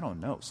drops. I don't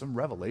know. Some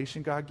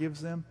revelation God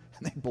gives them,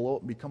 and they blow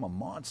up and become a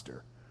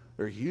monster.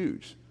 They're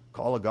huge.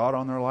 Call of God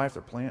on their life.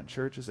 They're planting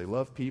churches. They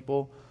love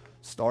people,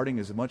 starting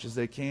as much as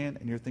they can.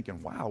 And you're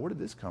thinking, wow, where did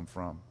this come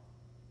from?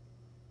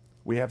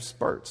 We have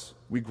spurts.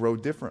 We grow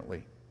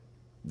differently.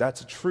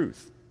 That's a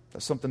truth.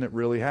 That's something that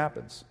really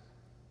happens.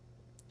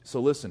 So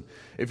listen,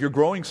 if you're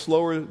growing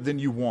slower than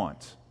you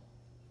want,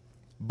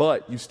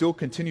 but you still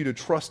continue to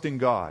trust in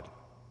God,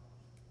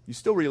 you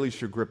still release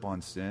your grip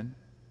on sin,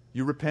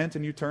 you repent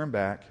and you turn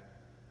back,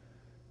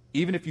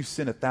 even if you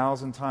sin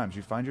 1,000 times,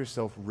 you find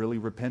yourself really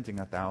repenting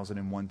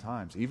 1,001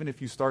 times. Even if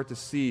you start to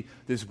see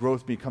this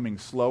growth becoming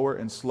slower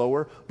and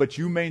slower, but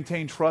you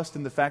maintain trust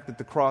in the fact that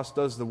the cross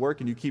does the work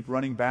and you keep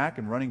running back,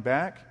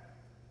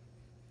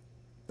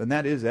 then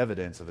that is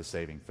evidence of a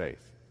saving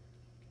faith.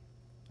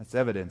 That's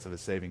evidence of a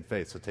saving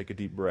faith. So take a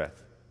deep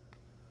breath.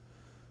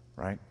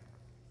 Right?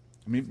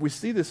 I mean, we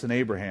see this in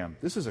Abraham.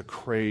 This is a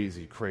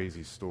crazy,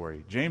 crazy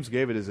story. James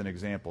gave it as an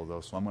example, though,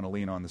 so I'm going to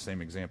lean on the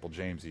same example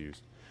James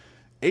used.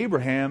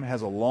 Abraham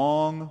has a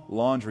long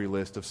laundry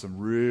list of some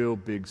real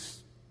big,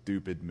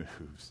 stupid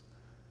moves.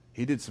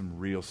 He did some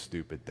real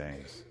stupid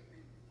things,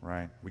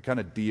 right? We kind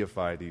of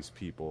deify these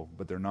people,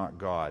 but they're not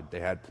God. They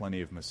had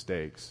plenty of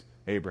mistakes.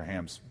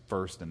 Abraham's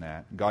first in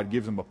that. God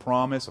gives him a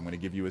promise. I'm going to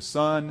give you a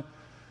son.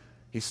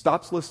 He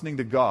stops listening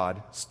to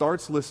God,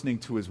 starts listening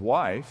to his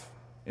wife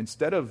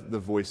instead of the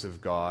voice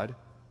of God.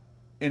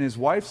 And his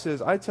wife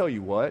says, I tell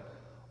you what,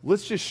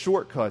 let's just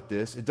shortcut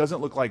this. It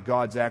doesn't look like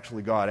God's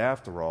actually God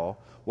after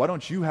all. Why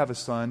don't you have a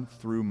son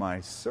through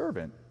my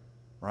servant?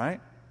 Right?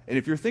 And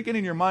if you're thinking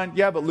in your mind,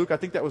 yeah, but Luke, I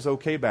think that was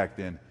okay back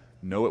then.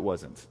 No, it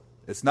wasn't.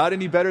 It's not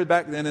any better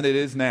back then than it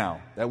is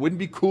now. That wouldn't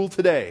be cool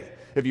today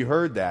if you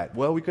heard that.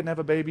 Well, we couldn't have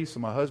a baby, so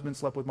my husband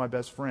slept with my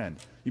best friend.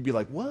 You'd be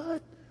like,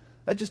 what?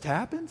 That just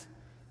happened?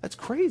 That's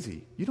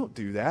crazy. You don't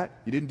do that.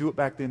 You didn't do it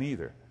back then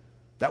either.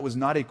 That was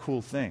not a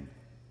cool thing.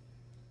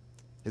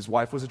 His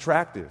wife was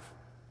attractive.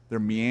 They're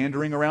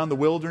meandering around the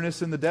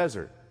wilderness in the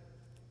desert.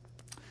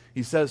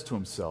 He says to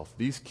himself,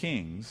 these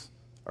kings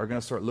are going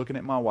to start looking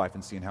at my wife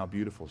and seeing how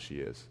beautiful she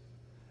is.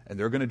 And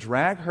they're going to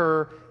drag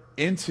her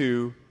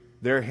into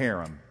their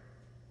harem.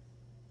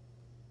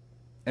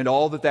 And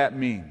all that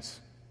means.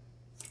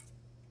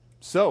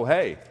 So,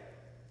 hey,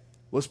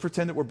 let's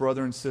pretend that we're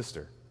brother and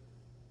sister.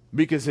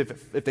 Because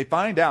if they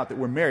find out that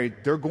we're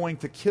married, they're going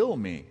to kill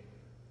me.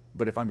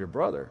 But if I'm your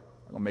brother,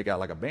 I'm going to make out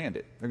like a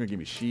bandit. They're going to give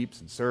me sheep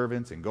and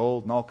servants and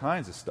gold and all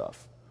kinds of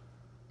stuff.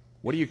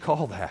 What do you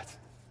call that?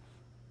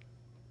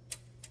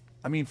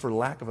 I mean, for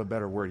lack of a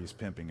better word, he's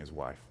pimping his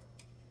wife.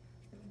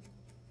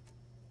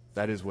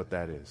 That is what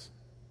that is.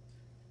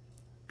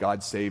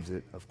 God saves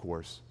it, of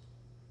course.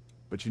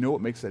 But you know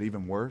what makes that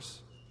even worse?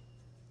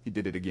 He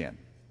did it again.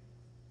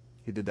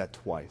 He did that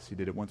twice. He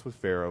did it once with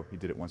Pharaoh. He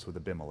did it once with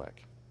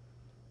Abimelech.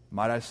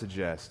 Might I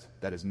suggest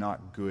that is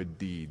not good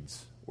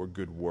deeds or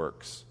good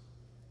works,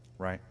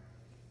 right?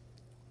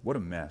 What a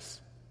mess.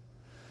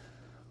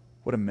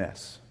 What a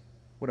mess.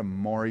 What a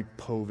Maury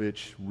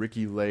Povich,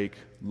 Ricky Lake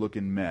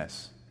looking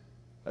mess.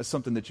 That's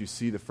something that you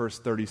see the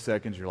first 30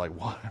 seconds, you're like,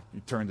 what?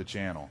 You turn the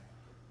channel.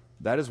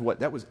 That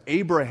was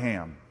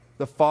Abraham,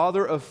 the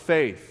father of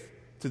faith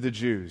to the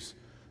Jews.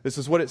 This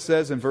is what it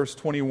says in verse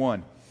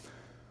 21.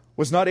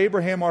 Was not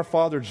Abraham our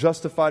father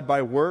justified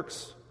by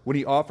works when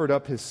he offered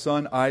up his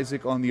son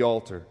Isaac on the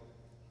altar?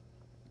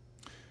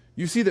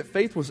 You see that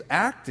faith was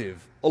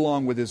active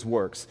along with his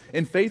works,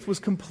 and faith was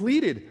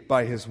completed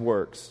by his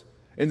works.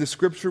 And the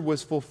scripture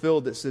was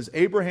fulfilled that says,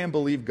 Abraham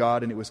believed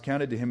God, and it was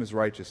counted to him as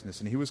righteousness,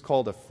 and he was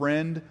called a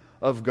friend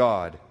of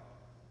God.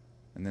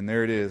 And then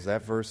there it is,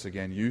 that verse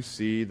again. You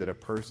see that a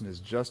person is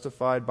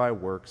justified by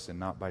works and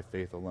not by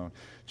faith alone.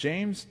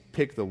 James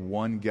picked the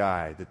one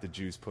guy that the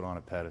Jews put on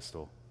a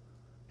pedestal.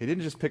 He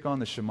didn't just pick on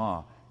the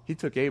Shema. He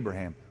took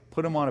Abraham,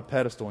 put him on a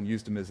pedestal, and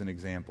used him as an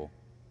example.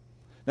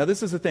 Now,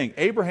 this is the thing.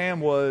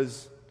 Abraham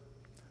was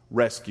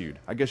rescued.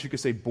 I guess you could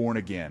say born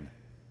again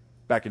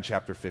back in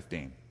chapter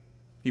 15.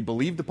 He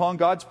believed upon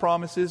God's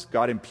promises.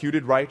 God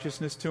imputed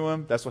righteousness to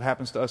him. That's what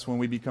happens to us when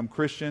we become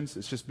Christians.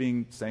 It's just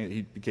saying that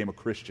he became a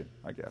Christian,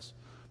 I guess,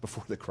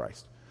 before the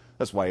Christ.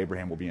 That's why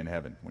Abraham will be in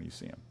heaven when you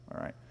see him.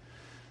 All right.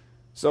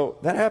 So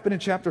that happened in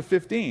chapter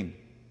 15.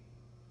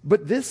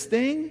 But this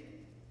thing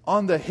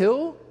on the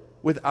hill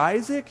with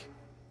Isaac,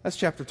 that's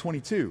chapter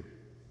 22.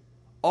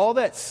 All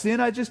that sin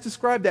I just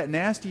described, that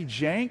nasty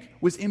jank,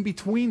 was in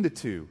between the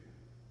two.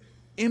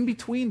 In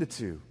between the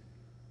two.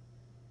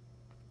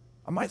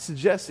 I might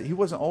suggest that he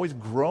wasn't always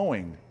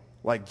growing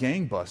like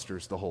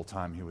gangbusters the whole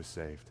time he was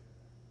saved.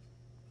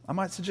 I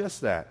might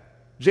suggest that.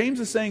 James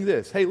is saying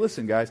this. Hey,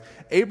 listen, guys.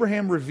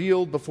 Abraham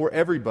revealed before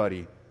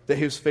everybody that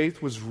his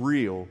faith was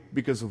real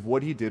because of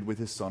what he did with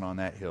his son on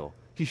that hill.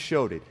 He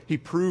showed it. He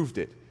proved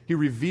it. He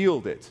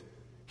revealed it.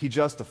 He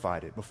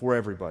justified it before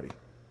everybody.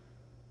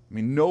 I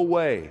mean, no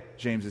way,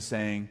 James is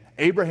saying,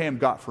 Abraham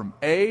got from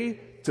A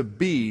to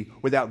B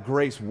without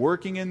grace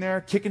working in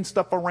there, kicking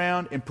stuff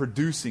around, and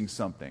producing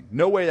something.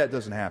 No way that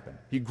doesn't happen.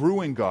 He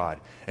grew in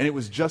God, and it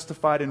was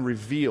justified and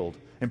revealed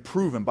and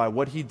proven by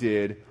what he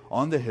did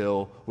on the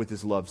hill with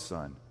his loved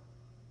son.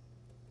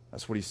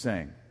 That's what he's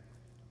saying.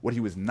 What he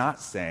was not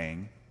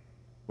saying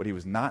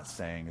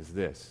is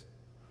this.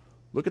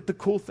 Look at the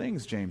cool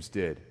things James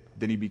did.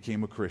 Then he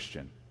became a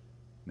Christian.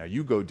 Now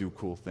you go do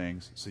cool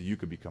things so you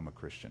could become a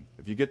Christian.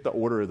 If you get the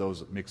order of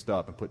those mixed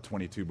up and put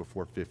 22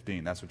 before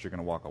 15, that's what you're going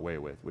to walk away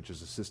with, which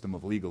is a system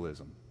of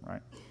legalism,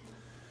 right?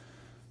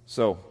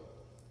 So,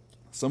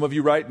 some of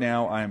you right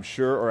now, I am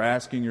sure, are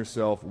asking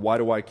yourself, why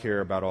do I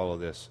care about all of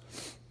this?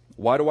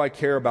 Why do I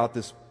care about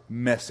this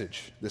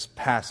message, this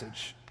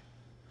passage?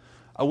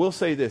 I will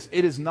say this,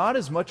 it is not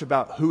as much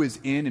about who is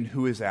in and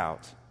who is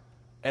out,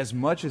 as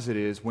much as it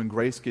is when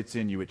grace gets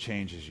in you, it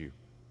changes you.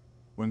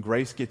 When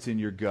grace gets in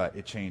your gut,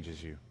 it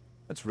changes you.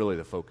 That's really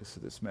the focus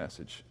of this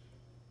message.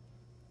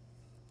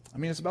 I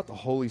mean, it's about the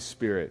Holy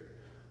Spirit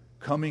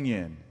coming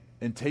in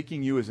and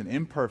taking you as an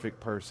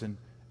imperfect person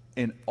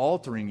and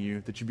altering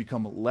you that you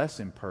become less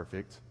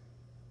imperfect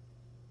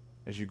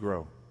as you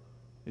grow,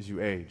 as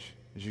you age,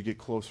 as you get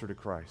closer to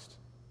Christ.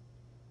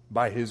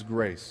 By His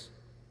grace.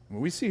 I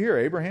mean, we see here,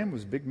 Abraham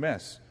was a big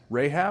mess.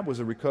 Rahab was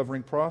a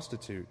recovering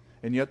prostitute.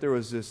 And yet there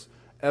was this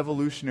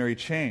evolutionary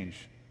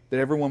change that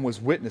everyone was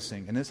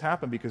witnessing. And this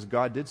happened because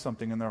God did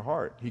something in their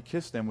heart. He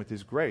kissed them with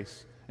His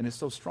grace. And it's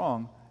so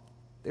strong,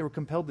 they were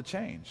compelled to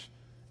change.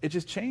 It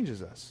just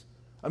changes us.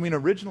 I mean,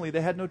 originally they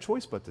had no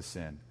choice but to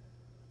sin.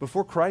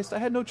 Before Christ, I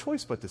had no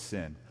choice but to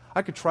sin.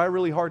 I could try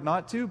really hard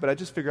not to, but I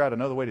just figured out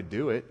another way to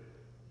do it.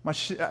 My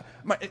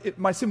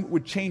sin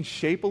would change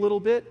shape a little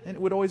bit, and it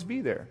would always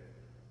be there.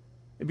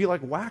 It'd be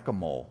like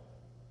whack-a-mole.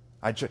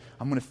 I'm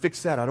going to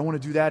fix that. I don't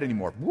want to do that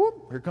anymore.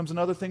 Whoop, here comes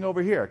another thing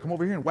over here. I come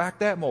over here and whack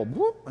that mole.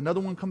 Whoop,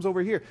 another one comes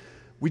over here.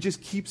 We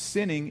just keep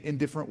sinning in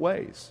different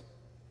ways.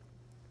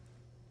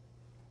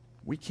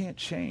 We can't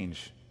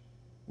change.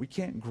 We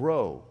can't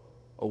grow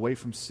away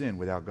from sin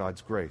without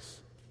God's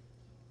grace.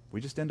 We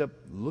just end up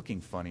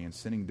looking funny and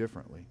sinning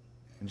differently.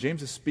 And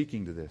James is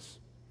speaking to this.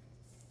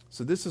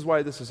 So this is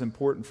why this is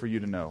important for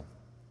you to know.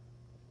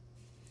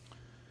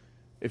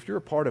 If you're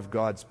a part of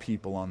God's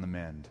people on the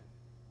mend,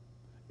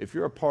 if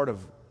you're a part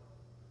of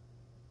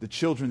the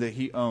children that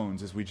He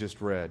owns, as we just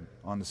read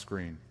on the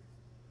screen,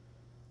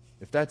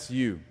 if that's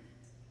you,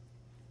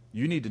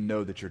 you need to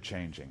know that you're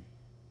changing.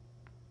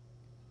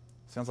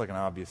 Sounds like an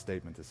obvious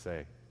statement to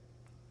say.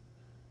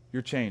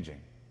 You're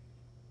changing.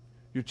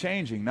 You're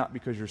changing not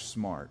because you're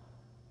smart.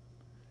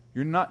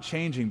 You're not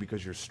changing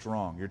because you're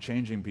strong. You're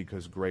changing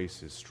because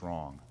grace is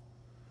strong.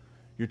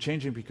 You're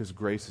changing because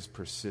grace is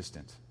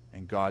persistent.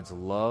 And God's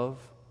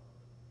love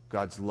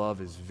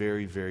is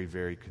very, very,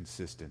 very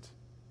consistent.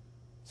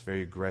 It's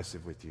very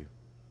aggressive with you.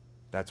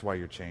 That's why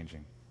you're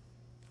changing.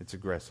 It's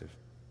aggressive.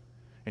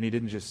 And He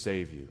didn't just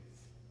save you.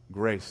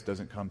 Grace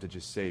doesn't come to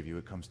just save you.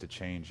 It comes to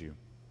change you.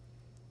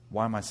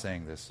 Why am I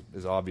saying this,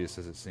 as obvious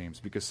as it seems?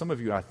 Because some of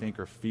you, I think,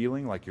 are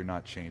feeling like you're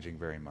not changing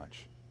very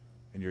much.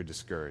 And you're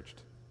discouraged.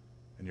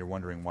 And you're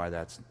wondering why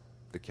that's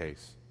the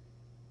case.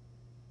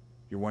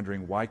 You're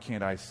wondering, why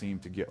can't I seem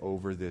to get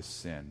over this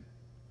sin?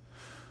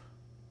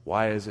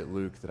 Why is it,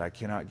 Luke, that I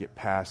cannot get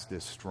past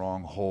this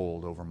strong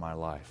hold over my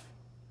life?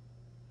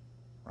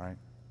 Right?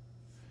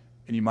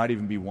 And you might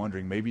even be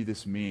wondering, maybe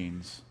this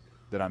means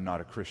that I'm not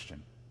a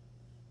Christian.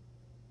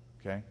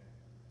 Okay?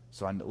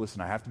 So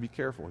listen, I have to be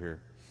careful here.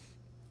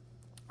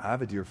 I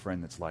have a dear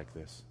friend that's like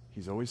this.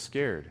 He's always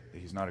scared that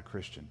he's not a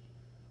Christian.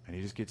 And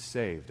he just gets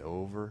saved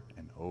over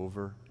and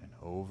over and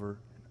over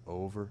and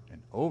over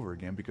and over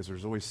again because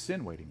there's always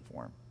sin waiting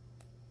for him.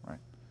 Right?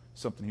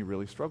 Something he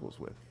really struggles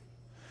with.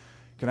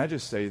 Can I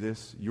just say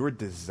this? Your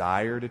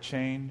desire to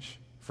change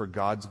for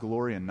God's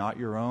glory and not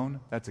your own,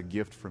 that's a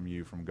gift from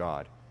you, from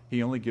God.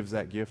 He only gives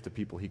that gift to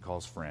people he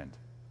calls friend.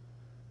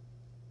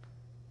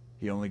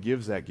 He only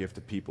gives that gift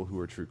to people who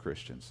are true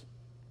Christians.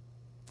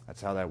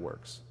 That's how that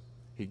works.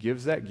 He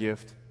gives that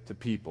gift to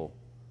people,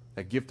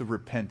 that gift of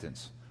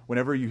repentance.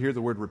 Whenever you hear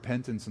the word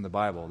repentance in the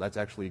Bible, that's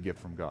actually a gift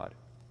from God.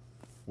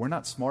 We're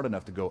not smart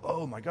enough to go,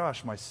 oh my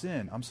gosh, my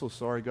sin, I'm so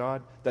sorry,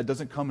 God. That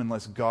doesn't come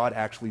unless God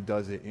actually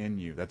does it in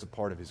you. That's a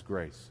part of His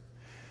grace.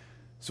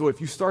 So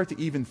if you start to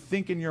even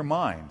think in your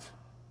mind,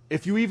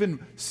 if you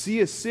even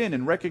see a sin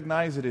and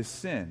recognize it as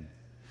sin,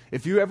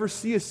 if you ever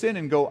see a sin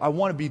and go, I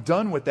want to be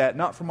done with that,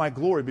 not for my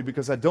glory, but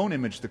because I don't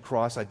image the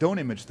cross, I don't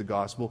image the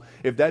gospel,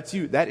 if that's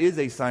you, that is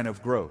a sign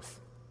of growth.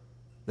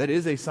 That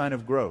is a sign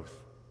of growth.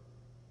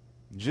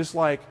 Just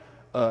like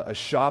a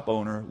shop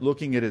owner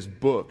looking at his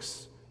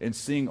books and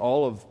seeing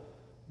all of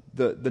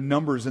the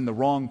numbers in the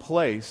wrong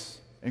place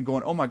and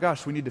going, oh my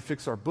gosh, we need to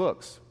fix our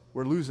books.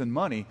 We're losing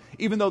money.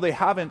 Even though they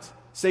haven't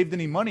saved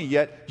any money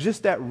yet,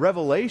 just that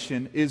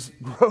revelation is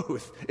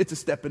growth. It's a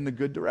step in the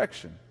good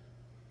direction.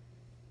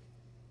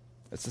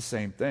 It's the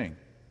same thing.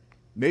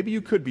 Maybe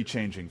you could be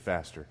changing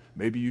faster.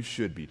 Maybe you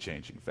should be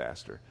changing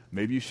faster.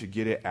 Maybe you should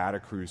get it out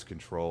of cruise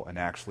control and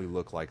actually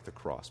look like the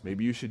cross.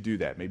 Maybe you should do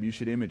that. Maybe you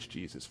should image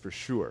Jesus, for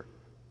sure.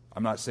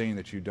 I'm not saying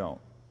that you don't.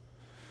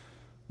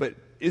 But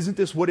isn't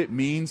this what it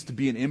means to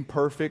be an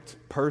imperfect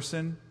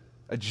person?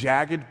 A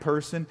jagged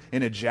person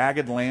in a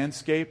jagged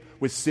landscape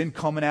with sin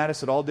coming at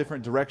us at all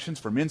different directions,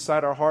 from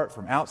inside our heart,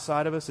 from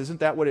outside of us? Isn't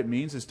that what it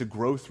means, is to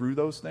grow through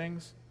those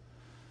things?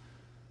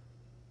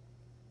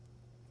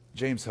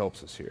 James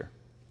helps us here.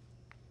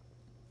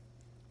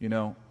 You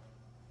know,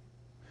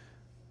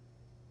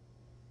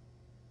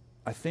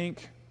 I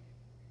think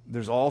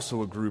there's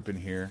also a group in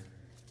here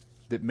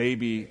that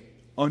maybe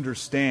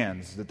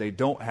understands that they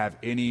don't have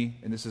any,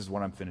 and this is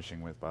what I'm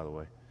finishing with, by the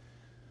way,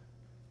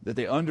 that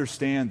they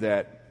understand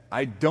that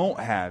I don't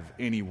have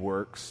any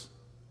works,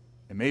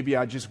 and maybe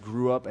I just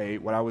grew up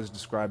what I was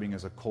describing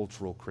as a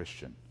cultural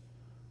Christian.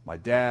 My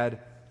dad,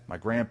 my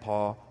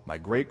grandpa, my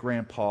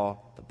great-grandpa,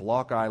 the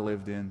block I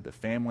lived in, the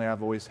family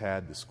I've always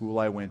had, the school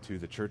I went to,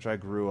 the church I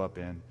grew up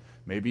in.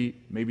 Maybe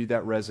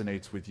that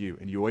resonates with you.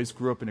 And you always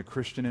grew up in a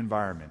Christian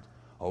environment.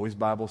 Always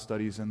Bible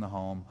studies in the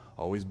home,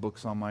 always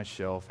books on my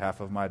shelf. Half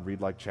of them I'd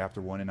read like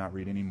chapter 1 and not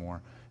read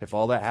anymore. If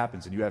all that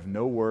happens and you have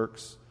no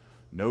works,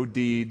 no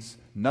deeds,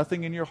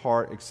 nothing in your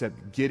heart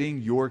except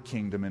getting your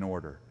kingdom in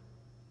order,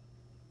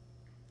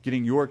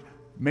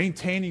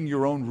 maintaining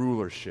your own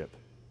rulership,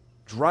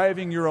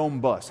 driving your own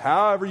bus,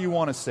 however you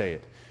want to say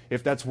it.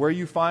 If that's where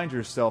you find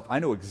yourself, I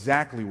know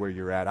exactly where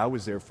you're at. I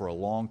was there for a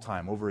long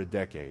time, over a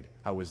decade.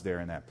 I was there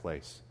in that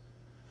place.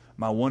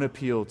 My one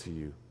appeal to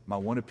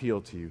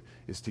you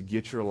is to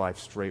get your life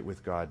straight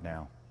with God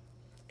now.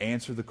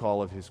 Answer the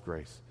call of His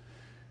grace.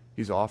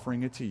 He's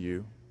offering it to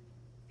you.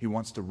 He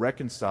wants to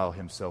reconcile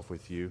Himself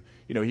with you.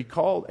 You know, He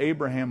called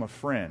Abraham a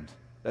friend.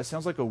 That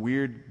sounds like a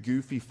weird,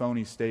 goofy,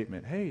 phony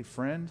statement. Hey,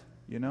 friend,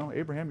 you know,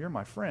 Abraham, you're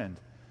my friend.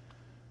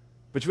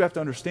 But you have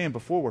to understand,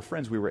 before we're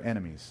friends, we were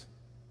enemies.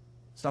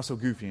 It's not so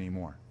goofy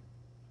anymore.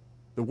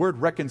 The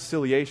word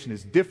reconciliation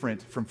is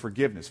different from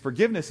forgiveness.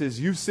 Forgiveness is,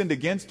 you sinned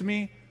against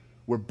me,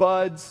 we're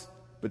buds,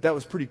 but that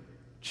was pretty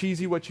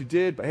cheesy what you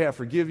did, but hey, I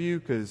forgive you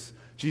because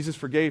Jesus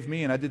forgave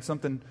me and I did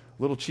something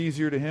a little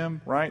cheesier to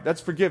Him, right? That's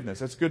forgiveness.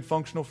 That's good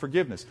functional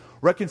forgiveness.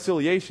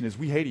 Reconciliation is,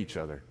 we hate each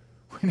other.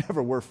 We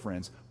never were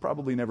friends,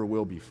 probably never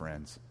will be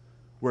friends.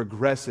 We're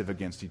aggressive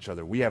against each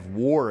other. We have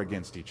war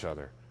against each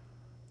other.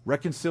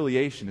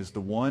 Reconciliation is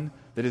the one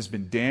that has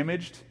been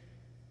damaged,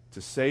 to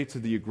say to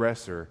the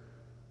aggressor,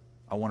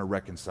 I want to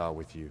reconcile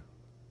with you.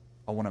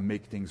 I want to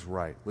make things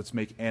right. Let's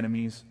make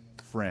enemies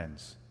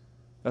friends.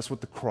 That's what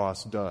the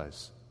cross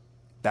does.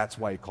 That's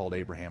why He called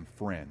Abraham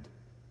friend,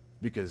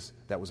 because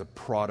that was a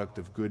product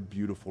of good,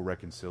 beautiful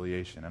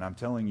reconciliation. And I'm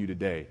telling you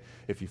today,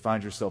 if you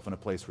find yourself in a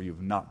place where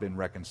you've not been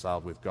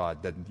reconciled with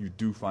God, then you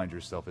do find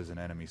yourself as an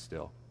enemy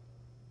still,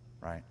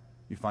 right?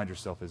 You find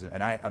yourself as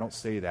and I don't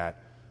say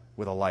that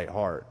with a light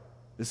heart.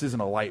 This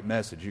isn't a light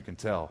message, you can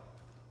tell.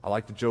 I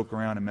like to joke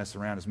around and mess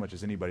around as much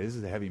as anybody. This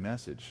is a heavy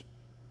message.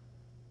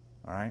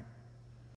 All right?